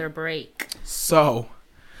give each other a break. So,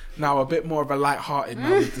 now a bit more of a light-hearted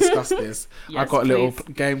now we've discussed this. Yes, I've got a little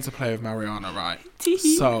game to play with Mariana, right?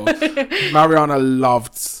 So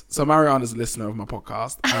Mariana's a listener of my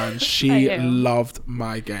podcast, and she loved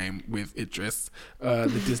my game with Idris,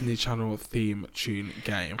 the Disney Channel theme tune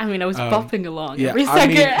game. I mean, I was bopping along yeah, every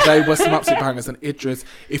second. I mean, they were some absolute bangers. And Idris,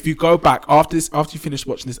 if you go back after you finished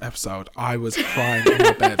watching this episode, I was crying in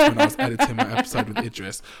my bed when I was editing my episode with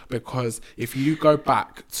Idris, because if you go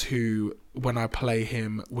back to when I play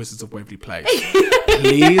him Wizards of Waverly Place,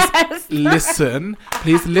 please listen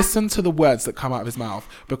to the words that come out of his mouth,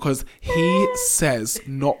 because he says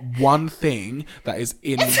not one thing that is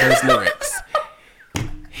in those lyrics.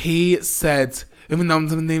 He said, he was on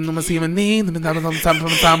it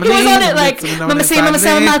like, he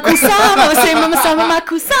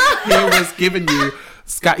was giving you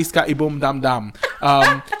scatty scatty boom dam dam.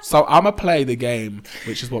 So I'm gonna play the game,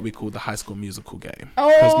 which is what we call the High School Musical game,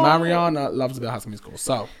 because Mariana loves the High School Musical.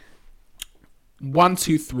 So 1,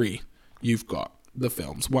 2, 3, you've got the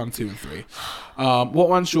films 1, 2, and 3. What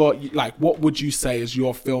one's your what would you say is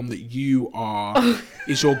your film that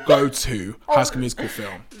is your go-to High School Musical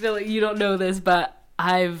film? Billy, you don't know this, but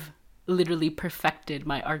I've literally perfected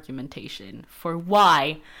my argumentation for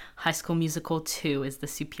why High School Musical 2 is the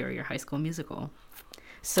superior High School Musical.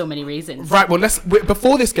 So many reasons. Right, well,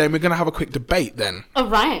 before this game, we're going to have a quick debate then. Oh,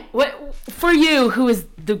 right. What, for you, who is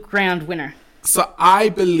the grand winner? So I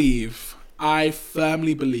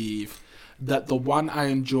firmly believe that the one I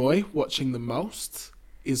enjoy watching the most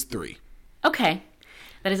is 3. Okay.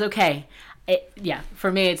 That is okay.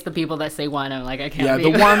 For me, it's the people that say 1. I'm like, I can't. Yeah,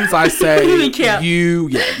 the ones I say, we can't.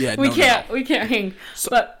 We can't hang.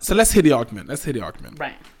 So let's hear the argument.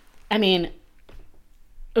 Right. I mean,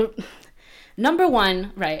 number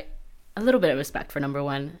 1, right? A little bit of respect for number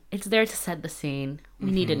 1. It's there to set the scene.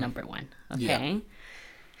 We needed number 1. Okay. Yeah.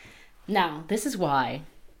 Now, this is why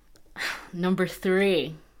number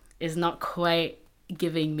 3 is not quite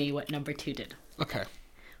giving me what number 2 did. Okay.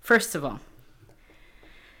 First of all,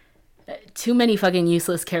 too many fucking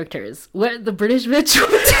useless characters. What the British bitch?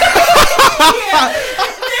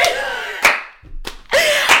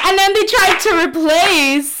 And then they tried to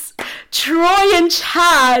replace Troy and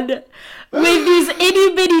Chad with these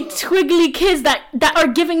itty bitty twiggly kids that are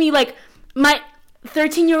giving me like my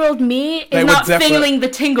 13-year-old me is not feeling the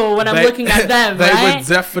tingle when I'm looking at them. They right? were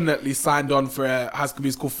definitely signed on for a High School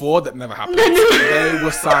Musical 4 that never happened. They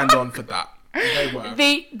were signed on for that. They were.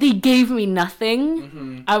 They gave me nothing.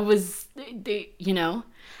 Mm-hmm. I was,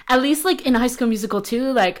 at least like in High School Musical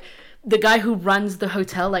 2, like the guy who runs the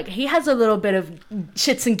hotel, like he has a little bit of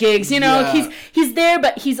shits and gigs, he's there,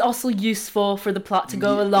 but he's also useful for the plot to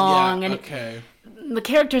go along. And the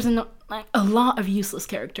characters and like a lot of useless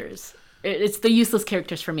characters. It's the useless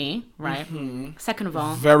characters for me, right? Mm-hmm. Second of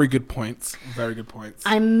all, very good points.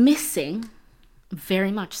 I'm missing,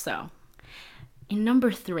 very much so. In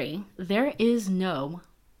number 3, there is no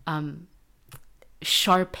Sharpay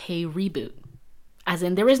reboot. As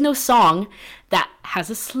in, there is no song that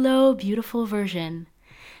has a slow, beautiful version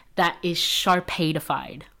that is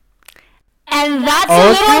Sharpay-ified. And that's a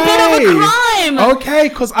little bit of a crime. Okay,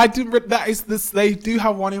 because that is this. They do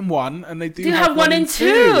have 1 in 1, and they do have 1 in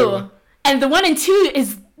 2. And the 1 and 2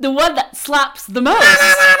 is the one that slaps the most.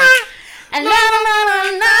 And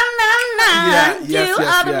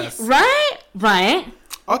yes. Right.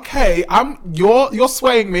 Okay, you're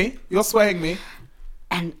swaying me.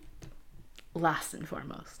 And last and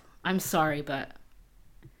foremost, I'm sorry, but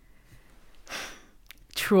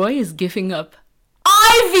Troy is giving up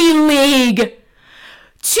Ivy League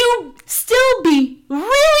to still be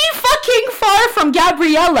really fucking far from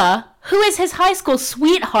Gabriella, who is his high school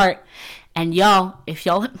sweetheart. And y'all, if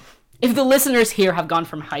the listeners here have gone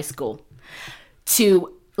from high school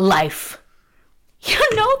to life, you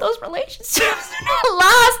know those relationships do not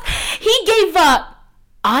last. He gave up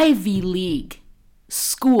Ivy League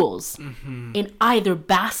schools in either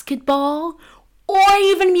basketball or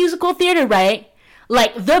even musical theater, right?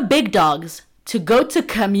 Like the big dogs, to go to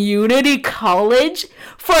community college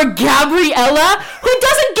for Gabriella, who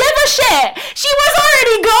doesn't give a shit. She was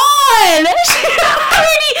already gone.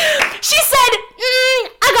 She said,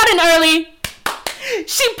 I got in early.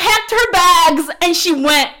 She packed her bags and she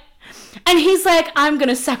went. And he's like, I'm going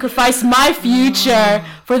to sacrifice my future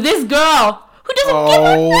for this girl who doesn't give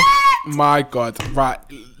a shit. Oh my God. Right.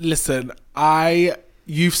 Listen,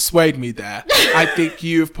 you've swayed me there. I think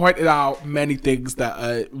you've pointed out many things that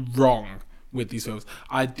are wrong with these films.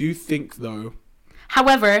 I do think, though.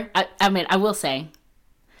 However, I will say,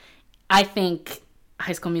 I think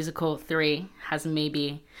High School Musical 3 has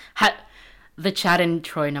the Chad and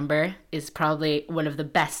Troy number is probably one of the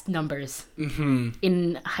best numbers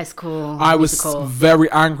in High School Musical. I was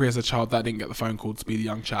very angry as a child that I didn't get the phone call to be the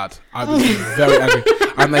young Chad. I was very angry.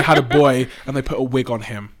 And they had a boy and they put a wig on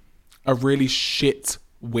him. A really shit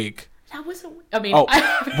wig. That was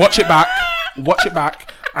watch it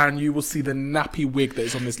back, and you will see the nappy wig that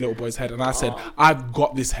is on this little boy's head. And I said, I've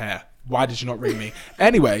got this hair. Why did you not ring me?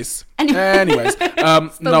 Anyways.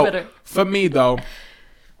 No, for me though,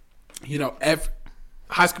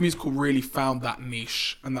 High School Musical really found that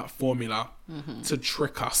niche and that formula to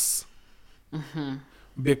trick us.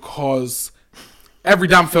 Because every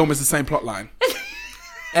damn film is the same plot line.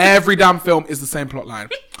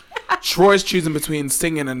 Troy's choosing between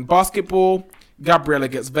singing and basketball. Gabriella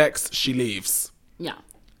gets vexed. She leaves. Yeah.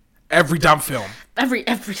 Every damn film. Every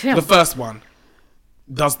film. The first one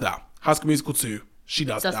does that. High School Musical 2, she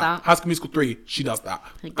does that. High School Musical 3, she does that.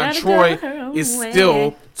 And Troy is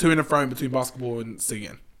still to and fro between basketball and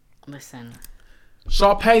singing. Listen.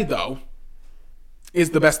 Sharpay, though,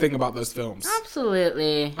 is the best thing about those films.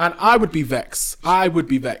 Absolutely. And I would be vexed. I would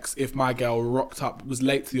be vexed if my girl rocked up, was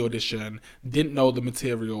late to the audition, didn't know the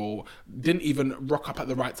material, didn't even rock up at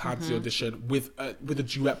the right time to the audition with a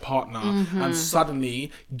duet partner, and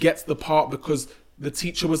suddenly gets the part because the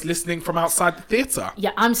teacher was listening from outside the theatre.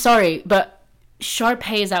 Yeah, I'm sorry, but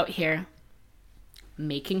Sharpay is out here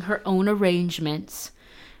making her own arrangements,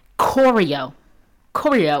 choreo,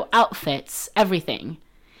 outfits, everything.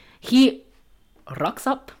 He rocks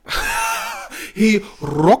up. He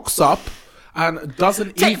rocks up and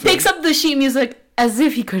doesn't even... Picks up the sheet music as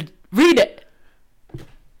if he could read it.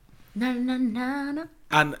 Na, na, na, na.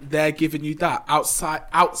 And they're giving you that outside.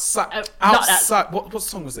 What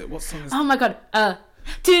song was it? What song is it? Oh my god. Yeah.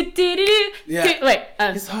 Wait.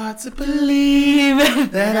 It's hard to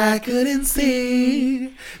believe that I couldn't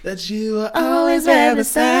see that you were always there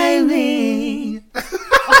beside me.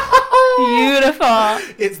 Beautiful.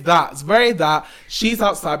 It's that. It's very that. She's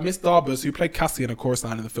outside. Miss Darbus, who played Cassie in a chorus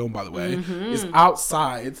line in the film, by the way, is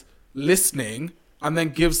outside listening and then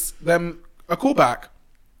gives them a callback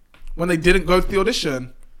when they didn't go to the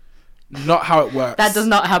audition. Not how it works. That does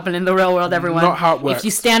not happen in the real world, everyone. Not how it works. If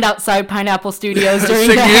you stand outside Pineapple Studios during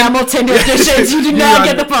Singing. the Hamilton auditions, you do not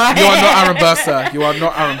get the part. You are not Aaron Burster. You are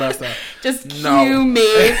not Aren Burster. Just cue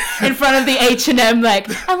me in front of the H&M like,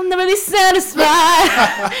 I will never be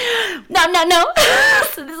satisfied. No.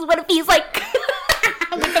 So this is what it feels like.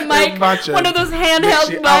 With the mic. Imagine. One of those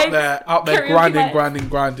handheld mics. Out there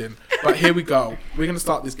grinding. But here we go. We're going to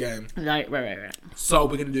start this game. Right. So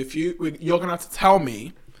we're going to do a few. You're going to have to tell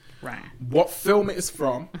me what film it is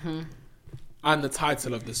from and the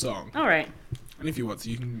title of the song. All right. And if you want to,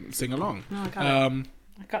 you can sing along. No, I got it.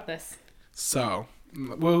 I got this. So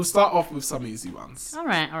we'll start off with some easy ones. All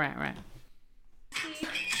right.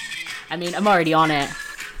 I mean, I'm already on it.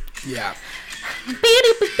 Yeah.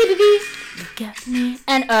 Look at me.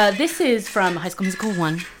 And this is from High School Musical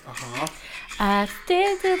 1. I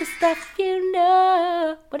still do the stuff you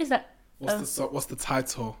know. What is that? What's the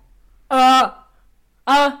title?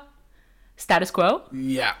 Status Quo?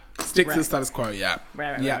 Yeah. Stick to the status quo, yeah.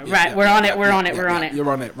 Right. We're on it. You're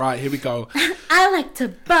on it. Right, here we go. I like to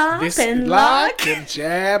bump and lock. And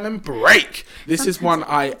jam and break. This is one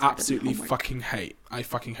I absolutely fucking hate. I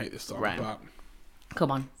fucking hate this song. Right. But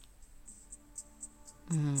come on.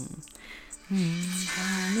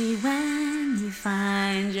 Honey, when you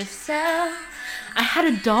find yourself. I had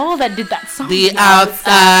a doll that did that song. The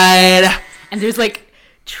Outside. And there's like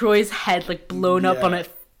Troy's head like blown up on a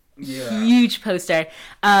huge poster.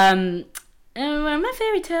 My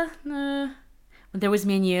fairy tale. When There Was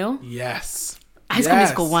Me and You. Yes. High School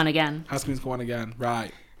Musical 1 again. High School Musical 1 again.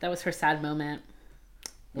 Right. That was her sad moment.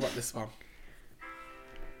 What about this one?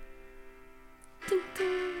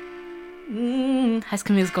 High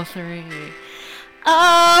School Musical 3.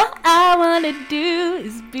 All I wanna do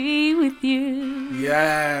is be with you.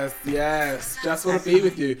 Yes. Just wanna be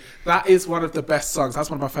with you. That is one of the best songs.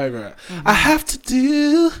 That's one of my favorite. I have to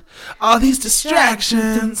do all these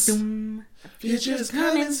distractions. Future's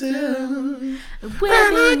coming soon.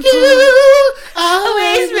 When like you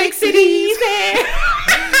always makes it easy.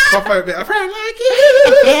 My favorite bit. A friend like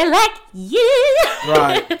you. They're like you.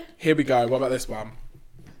 Right. Here we go. What about this one?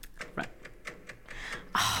 Right.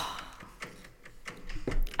 Oh.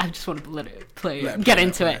 I just want to let it play. Get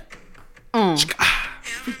into it.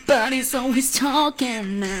 Everybody's always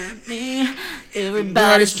talking at me.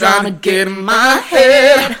 Everybody's trying to get in my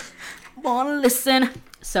head. Wanna listen.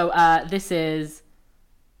 So this is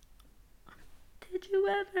Did You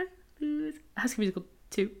Ever Lose High School Musical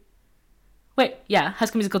 2. Wait, yeah, High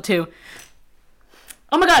School Musical 2.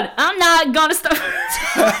 Oh my god, I'm not gonna stop.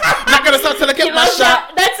 I'm not gonna stop till I get my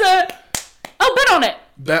shot. That's bet on it.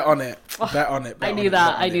 Bet on it. I knew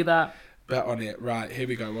that. Bet on it. Right, here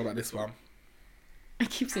we go. What about this one? I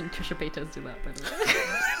keep saying Trisha Paytas do that, by the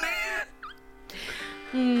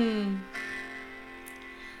way.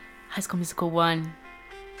 High School Musical 1.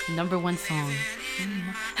 Number 1 song.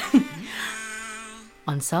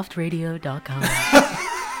 On softradio.com.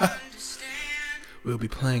 We'll be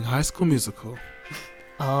playing High School Musical.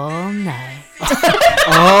 All night.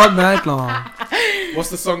 All night long. What's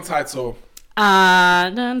the song title?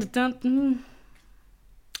 On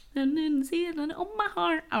my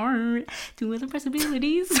heart, two other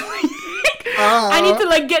possibilities. I need to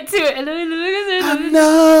get to it. I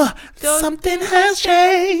know something has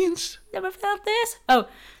changed. Never felt this. Oh,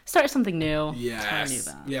 start something new.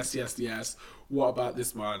 Yes. What about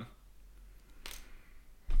this one?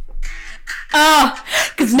 Oh,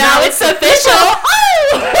 because now it's official.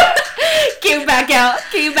 Oh! Cue back out.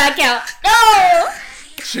 No.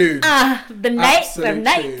 tune. The nights.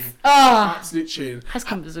 Oh, Absolute tune. High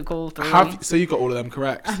School Musical 3. So you got all of them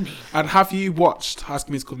correct. I mean, and have you watched High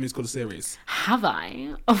School Musical the series? have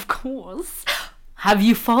I? Of course. Have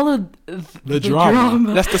you followed The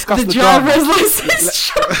drama. Let's discuss the driver's drama.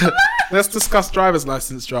 license drama. Let's discuss driver's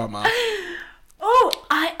license drama.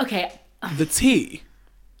 Okay. The tea.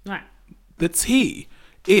 Right. The tea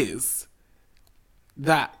is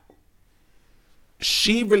that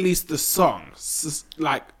she released the song,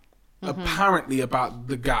 like, apparently about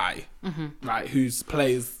the guy, right, who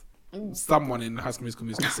plays someone in the High School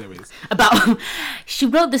Musical series. She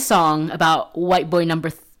wrote the song about white boy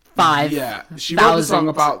number 5. Yeah, she wrote the song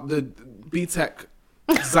about the B-Tech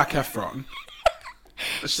Zac Efron.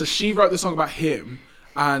 So she wrote the song about him,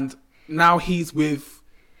 and now he's with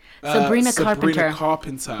Sabrina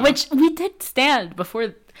Carpenter. Which we did stand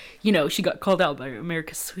before, she got called out by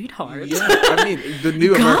America's Sweetheart. Yeah, I mean, the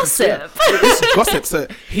new Gossip. It's gossip. So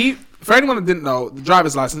for anyone that didn't know, the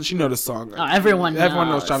driver's license, you know the song. Oh, everyone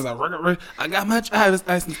knows driver's license. I got my driver's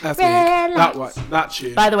license last week. That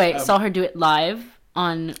tune. By the way, saw her do it live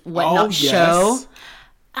on What Not Show.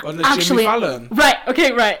 On the Jimmy Fallon. Right,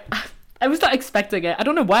 okay, right. I was not expecting it. I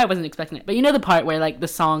don't know why I wasn't expecting it. But you know the part where like the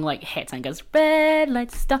song like hits and goes, red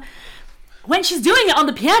light stop. When she's doing it on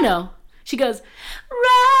the piano, she goes,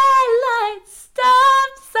 red light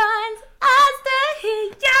stop signs, I still hear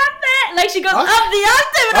your man. Like she goes up the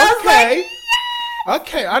octave and I was like, yeah!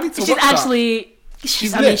 Okay, I need to watch She's that. actually,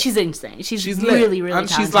 she's insane. She's really, really and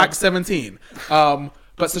talented. she's like 17.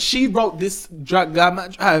 But so she wrote this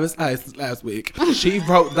last week. She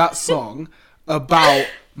wrote that song about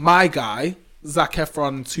my guy, Zac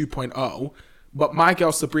Efron 2.0, but my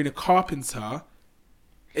girl Sabrina Carpenter,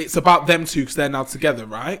 it's about them two because they're now together,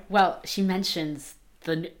 right? Well, she mentions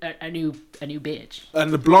a new bitch.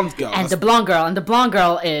 And the blonde girl. And the blonde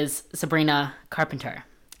girl is Sabrina Carpenter,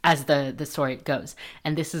 as the story goes.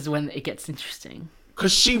 And this is when it gets interesting.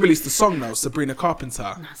 Because she released a song though, Sabrina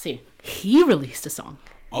Carpenter. See, he released a song.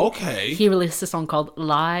 Okay. He released a song called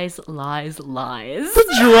Lies, Lies, Lies.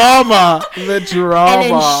 The drama. And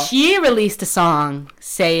then she released a song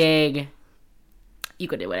saying, you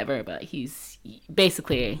could do whatever, but he's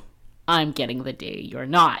basically, I'm getting the day you're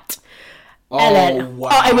not. Oh, and then,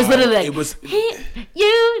 wow. It was literally like, it was,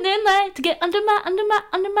 you didn't like to get under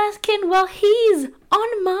my skin while he's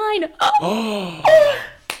on mine. Oh.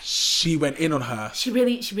 She went in on her. She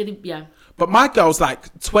really, yeah. But my girl's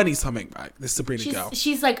like 20 something, right? This Sabrina girl.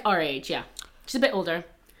 She's like our age, yeah. She's a bit older.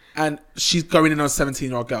 And she's going in on a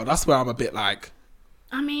 17-year-old girl. That's where I'm a bit like,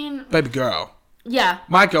 I mean, baby girl. Yeah.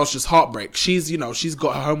 My girl's just heartbreak. She's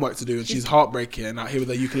got her homework to do and she's heartbreaking out here with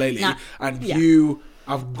her ukulele. You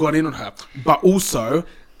have gone in on her. But also,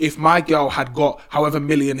 if my girl had got however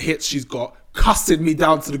million hits she's got, cussing me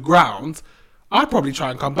down to the ground, I'd probably try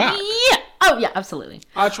and come back. Yeah. Oh, yeah, absolutely.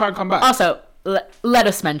 I'd try and come back. Also, let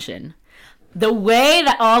us mention, the way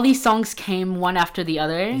that all these songs came one after the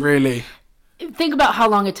other. Really? Think about how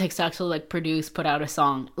long it takes to actually like produce, put out a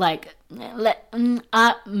song. Like,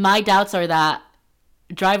 my doubts are that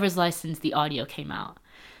Driver's License, the audio came out,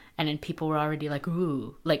 and then people were already like,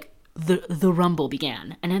 ooh, like the rumble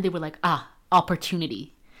began, and then they were like,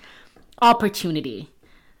 opportunity.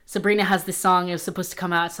 Sabrina has this song. It was supposed to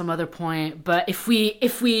come out at some other point, but if we.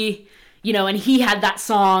 And he had that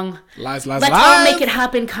song. Let's all make it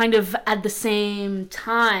happen kind of at the same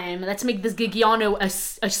time. Let's make this Gigiano a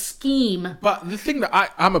scheme. But the thing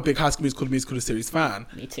that I'm a big High School Musical the series fan.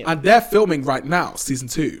 Me too. And they're filming right now, season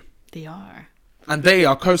 2. They are. And they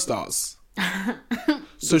are co-stars.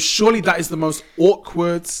 So surely that is the most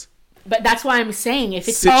awkward But that's why I'm saying if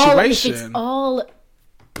it's situation. all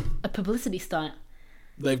a publicity stunt.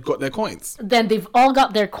 They've got their coins. Then they've all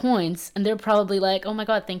got their coins, and they're probably like, "Oh my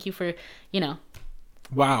god, thank you for,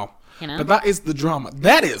 Wow. But that is the drama.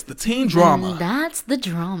 That is the teen drama. That's the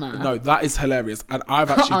drama. No, that is hilarious, and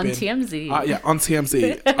I've actually on been TMZ. Yeah, on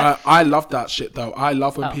TMZ. I love that shit though. I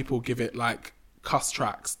love when people give it like cuss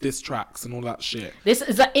tracks, diss tracks, and all that shit. This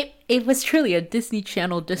is it was truly a Disney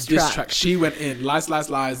Channel diss track. She went in lies, lies,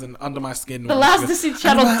 lies, and under my skin. The last Disney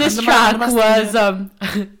Channel diss track was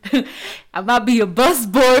I might be a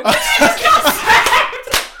busboy.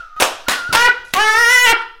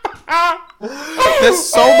 There's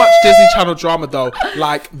so much Disney Channel drama though,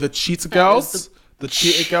 like the Cheetah Girls, the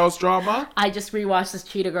Cheetah Girls drama. I just rewatched this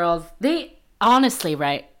Cheetah Girls. They honestly,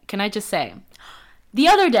 right? Can I just say, the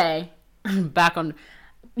other day, back on,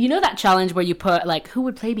 that challenge where you put like who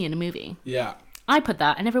would play me in a movie? Yeah. I put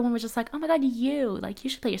that, and everyone was just like, "Oh my god, you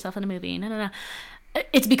should play yourself in a movie." No.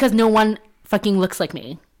 It's because no one fucking looks like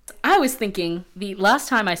me. I was thinking the last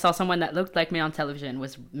time I saw someone that looked like me on television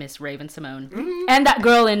was Miss Raven-Symoné. And that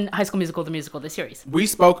girl in High School Musical, the musical, the series. Me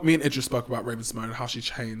and Idris spoke about Raven-Symoné and how she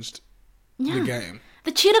changed the game.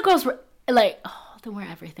 The Cheetah Girls were like, they were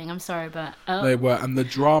everything. I'm sorry, but... They were. And the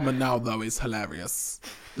drama now, though, is hilarious.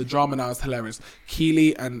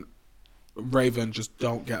 Keely and Raven just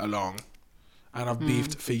don't get along. And I've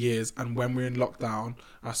beefed for years. And when we're in lockdown,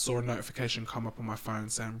 I saw a notification come up on my phone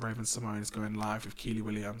saying Raven-Symoné is going live with Keely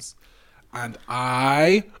Williams. And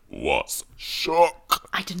I was shocked.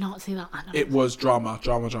 I did not see that. It was drama.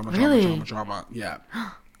 Really? Drama. Yeah.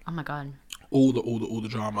 Oh my God. All the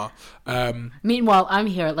drama. Meanwhile, I'm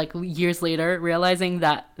here like years later realizing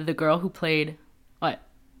that the girl who played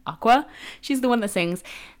Aqua, she's the one that sings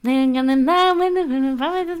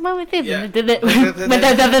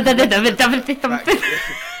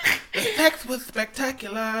Sex was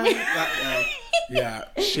spectacular. Yeah,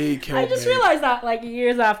 she killed me. I just realized that like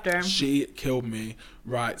years after. She killed me.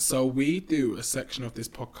 Right, so we do a section of this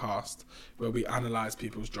podcast where we analyze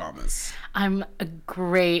people's dramas. I'm a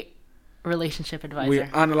great relationship advisor. We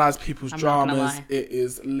analyze people's dramas. It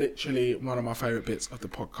is literally one of my favorite bits of the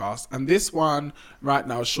podcast. And this one right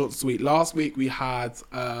now is short and sweet. Last week we had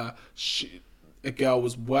a girl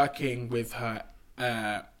was working with her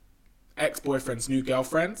ex-boyfriend's new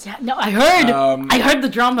girlfriend. Yeah, no, I heard the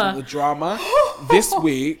drama. The drama. This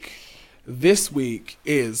week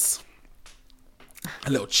is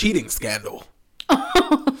a little cheating scandal.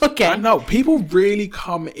 Okay. I know people really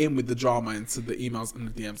come in with the drama into the emails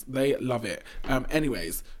and the DMs. They love it.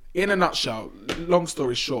 Anyways, in a nutshell, long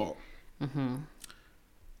story short,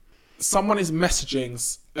 someone is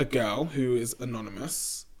messaging a girl who is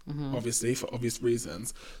anonymous, obviously for obvious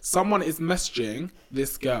reasons. Someone is messaging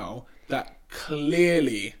this girl that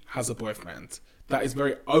clearly has a boyfriend, that is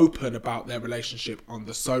very open about their relationship on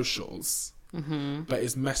the socials, but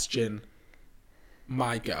is messaging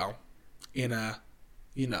my girl in a,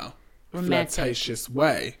 flirtatious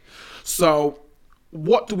way. So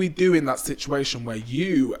what do we do in that situation where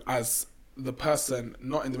you, as the person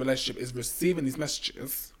not in the relationship, is receiving these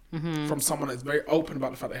messages from someone that's very open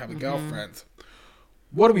about the fact they have a girlfriend?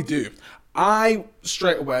 What do we do? I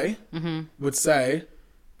straight away would say,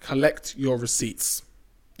 collect your receipts.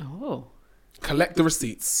 Oh. Collect the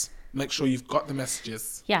receipts. Make sure you've got the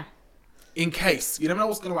messages. Yeah. In case. You never know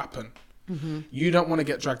what's going to happen. You don't want to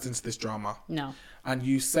get dragged into this drama. No. And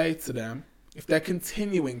you say to them, if they're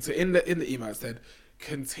continuing to, in the email it said,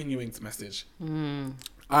 continuing to message.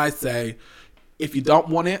 I say, if you don't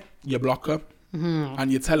want it, you block her. And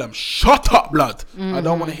you tell them, shut up, blood. I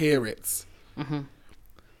don't want to hear it.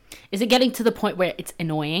 Is it getting to the point where it's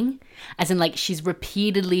annoying? As in, like, she's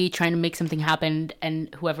repeatedly trying to make something happen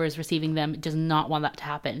and whoever is receiving them does not want that to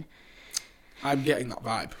happen? I'm getting that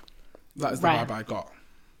vibe. That is the vibe I got.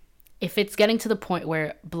 If it's getting to the point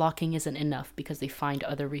where blocking isn't enough because they find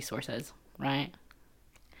other resources, right?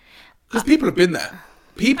 Because people have been there.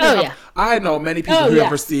 I know many people who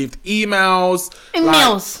have received emails.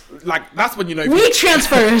 Like, that's when you know. We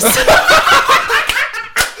transfers.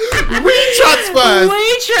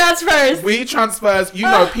 We transfers. You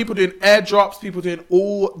know, people doing airdrops, people doing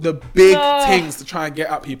all the big things to try and get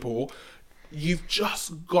at people. You've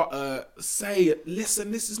just got to say,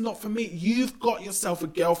 listen, this is not for me. You've got yourself a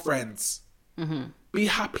girlfriend. Be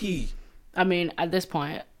happy. I mean, at this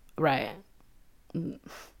point, right.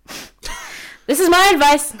 This is my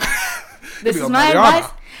advice.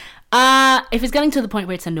 If it's getting to the point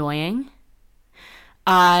where it's annoying,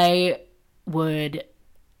 I would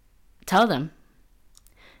tell them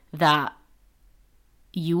that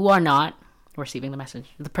you are not receiving the message.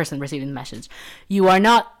 The person receiving the message. You are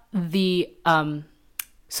not the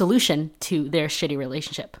solution to their shitty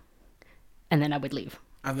relationship. And then I would leave.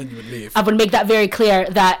 And then you would leave. I would make that very clear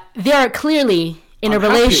that they're clearly in a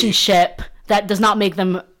relationship that does not make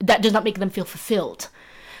them feel fulfilled.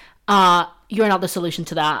 You're not the solution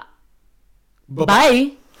to that.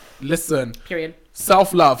 Bye. Listen. Period.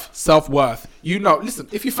 Self-love, self-worth. Listen,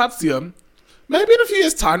 if you fancy them, maybe in a few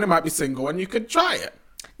years' time they might be single and you could try it.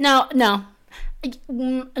 No.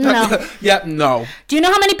 Yeah, no. Do you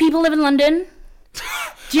know how many people live in London?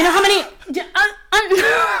 Do you know how many?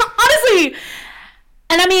 Honestly,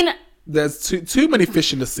 and I mean, there's too many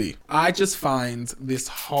fish in the sea. I just find this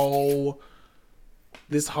whole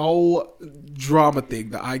drama thing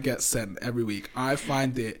that I get sent every week. I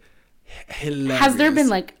find it hilarious. Has there been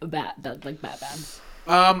like bad?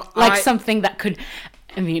 Something that could.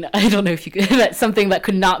 I mean, I don't know if you could. Something that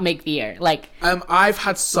could not make the air. Like, I've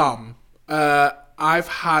had some. I've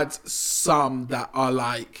had some that are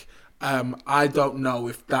like, I don't know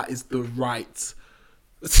if that is the right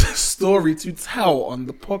story to tell on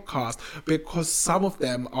the podcast because some of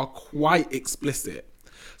them are quite explicit.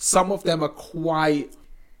 Some of them are quite,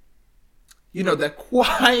 they're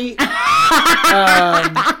quite...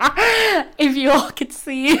 if you all could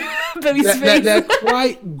see Billy's face. They're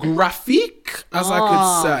quite graphic, as I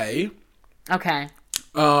could say. Okay.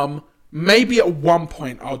 Maybe at one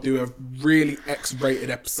point I'll do a really X-rated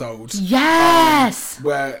episode. Yes!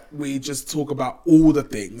 Where we just talk about all the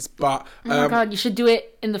things. But oh my God, you should do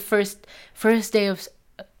it in the first day of...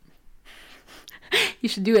 You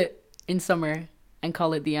should do it in summer and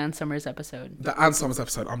call it the Ann Summers episode. The Ann Summers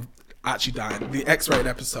episode. I'm actually dying. The X-rated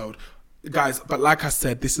episode. Guys, but like I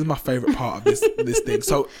said, this is my favourite part of this thing.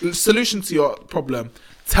 So, solution to your problem.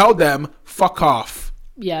 Tell them, fuck off.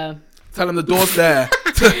 Yeah. Tell them the door's there.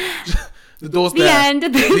 The door's the there. End. The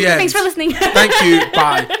end. Thanks for listening. Thank you.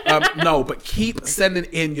 Bye. No, but keep sending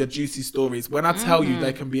in your juicy stories. When I tell you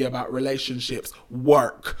they can be about relationships,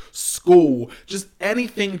 work, school, just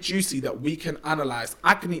anything juicy that we can analyse.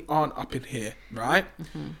 Agony on up in here, right?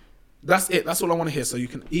 That's it. That's all I want to hear. So you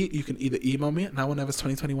can either email me at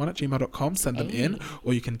nowonnevers2021@gmail.com, send them in,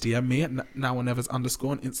 or you can DM me at nowonnevers_ on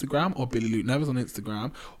Instagram, or Billy Luke Nevers on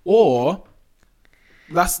Instagram, or...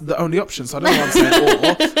 That's the only option, so I don't know what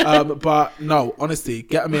I'm saying. But no, honestly,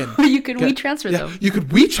 get them in. Or you can WeTransfer them. You could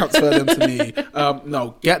WeTransfer them to me.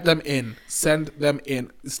 No, get them in. Send them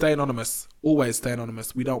in. Stay anonymous. Always stay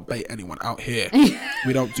anonymous. We don't bait anyone out here.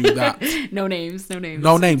 We don't do that. No names.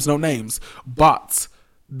 No names. But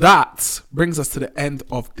that brings us to the end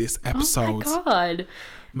of this episode. Oh my God.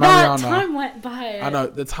 Mariana, that time went by. I know,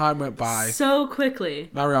 the time went by. So quickly.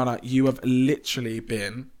 Mariana, you have literally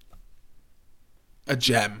been... a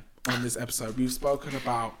gem on this episode. We've spoken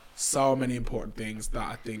about so many important things that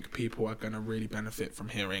I think people are going to really benefit from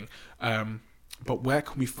hearing. But where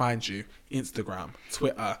can we find you? Instagram,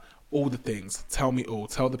 Twitter, all the things. Tell me all.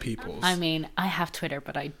 Tell the people. I mean, I have Twitter,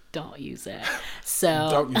 but I don't use it. So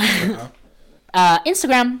don't use Twitter.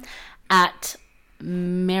 Instagram at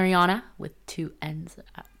Mariana with 2 N's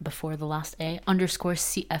before the last A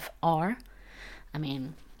 _CFR. I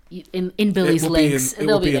mean, in Billy's links. It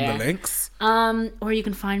will be in the links. Or you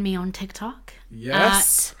can find me on TikTok.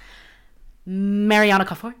 Yes. At Mariana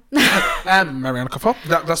Kafour. And Mariana Kafour.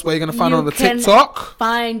 That's where you're going to find her on the TikTok.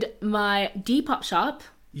 Find my Depop shop.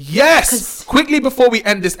 Yes. Quickly before we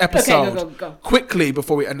end this episode. Okay, go. Quickly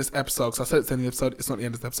before we end this episode, because I said it's the end of the episode. It's not the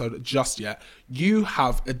end of the episode just yet. You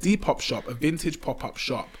have a Depop shop, a vintage pop-up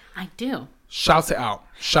shop. I do. Shout it out.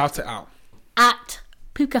 At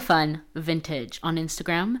Pukafun Vintage on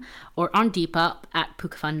Instagram, or on Depop at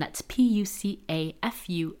Pukafun. That's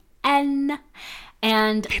PUCAFUN.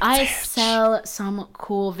 And vintage. I sell some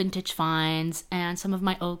cool vintage finds and some of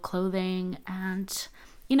my old clothing, and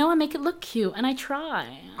I make it look cute, and I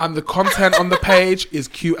try. And the content on the page is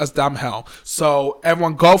cute as damn hell. So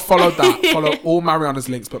everyone go follow that. Follow all Mariana's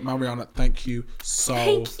links. But Mariana, thank you so much.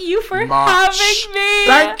 Thank you for having me.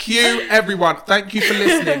 Thank you, everyone. Thank you for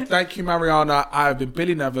listening. Thank you, Mariana. I've been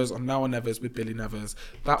Billy Nevers on Now on Nevers with Billy Nevers.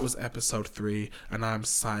 That was episode 3, and I'm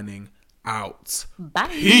signing out. Bye.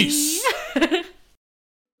 Peace.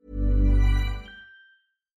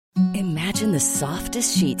 Imagine the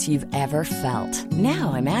softest sheets you've ever felt.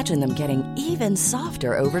 Now imagine them getting even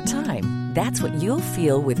softer over time. That's what you'll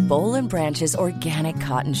feel with Boll & Branch's organic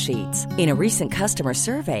cotton sheets. In a recent customer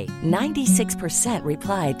survey, 96%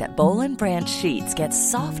 replied that Boll & Branch sheets get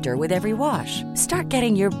softer with every wash. Start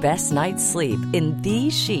getting your best night's sleep in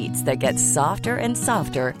these sheets that get softer and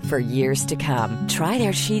softer for years to come. Try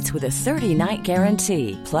their sheets with a 30-night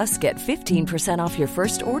guarantee. Plus, get 15% off your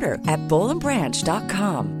first order at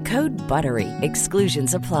bollandbranch.com. Code BUTTERY.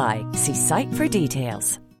 Exclusions apply. See site for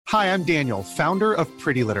details. Hi, I'm Daniel, founder of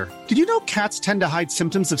Pretty Litter. Did you know cats tend to hide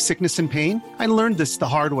symptoms of sickness and pain? I learned this the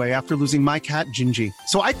hard way after losing my cat, Gingy.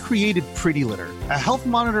 So I created Pretty Litter, a health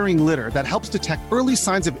monitoring litter that helps detect early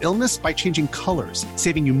signs of illness by changing colors,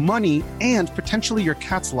 saving you money and potentially your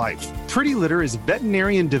cat's life. Pretty Litter is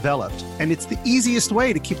veterinarian developed, and it's the easiest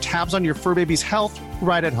way to keep tabs on your fur baby's health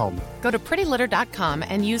right at home. Go to prettylitter.com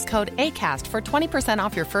and use code ACAST for 20%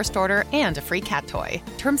 off your first order and a free cat toy.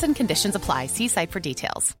 Terms and conditions apply. See site for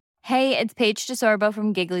details. Hey, it's Paige DeSorbo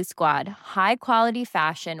from Giggly Squad. High quality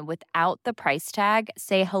fashion without the price tag.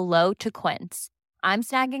 Say hello to Quince. I'm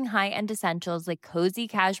snagging high-end essentials like cozy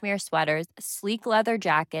cashmere sweaters, sleek leather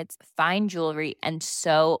jackets, fine jewelry, and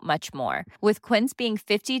so much more. With Quince being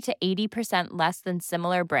 50 to 80% less than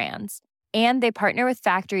similar brands. And they partner with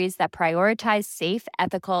factories that prioritize safe,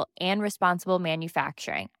 ethical, and responsible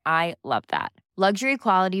manufacturing. I love that. Luxury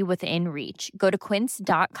quality within reach. Go to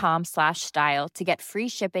quince.com/style to get free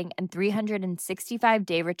shipping and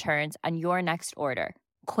 365-day returns on your next order.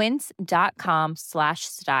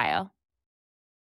 quince.com/style.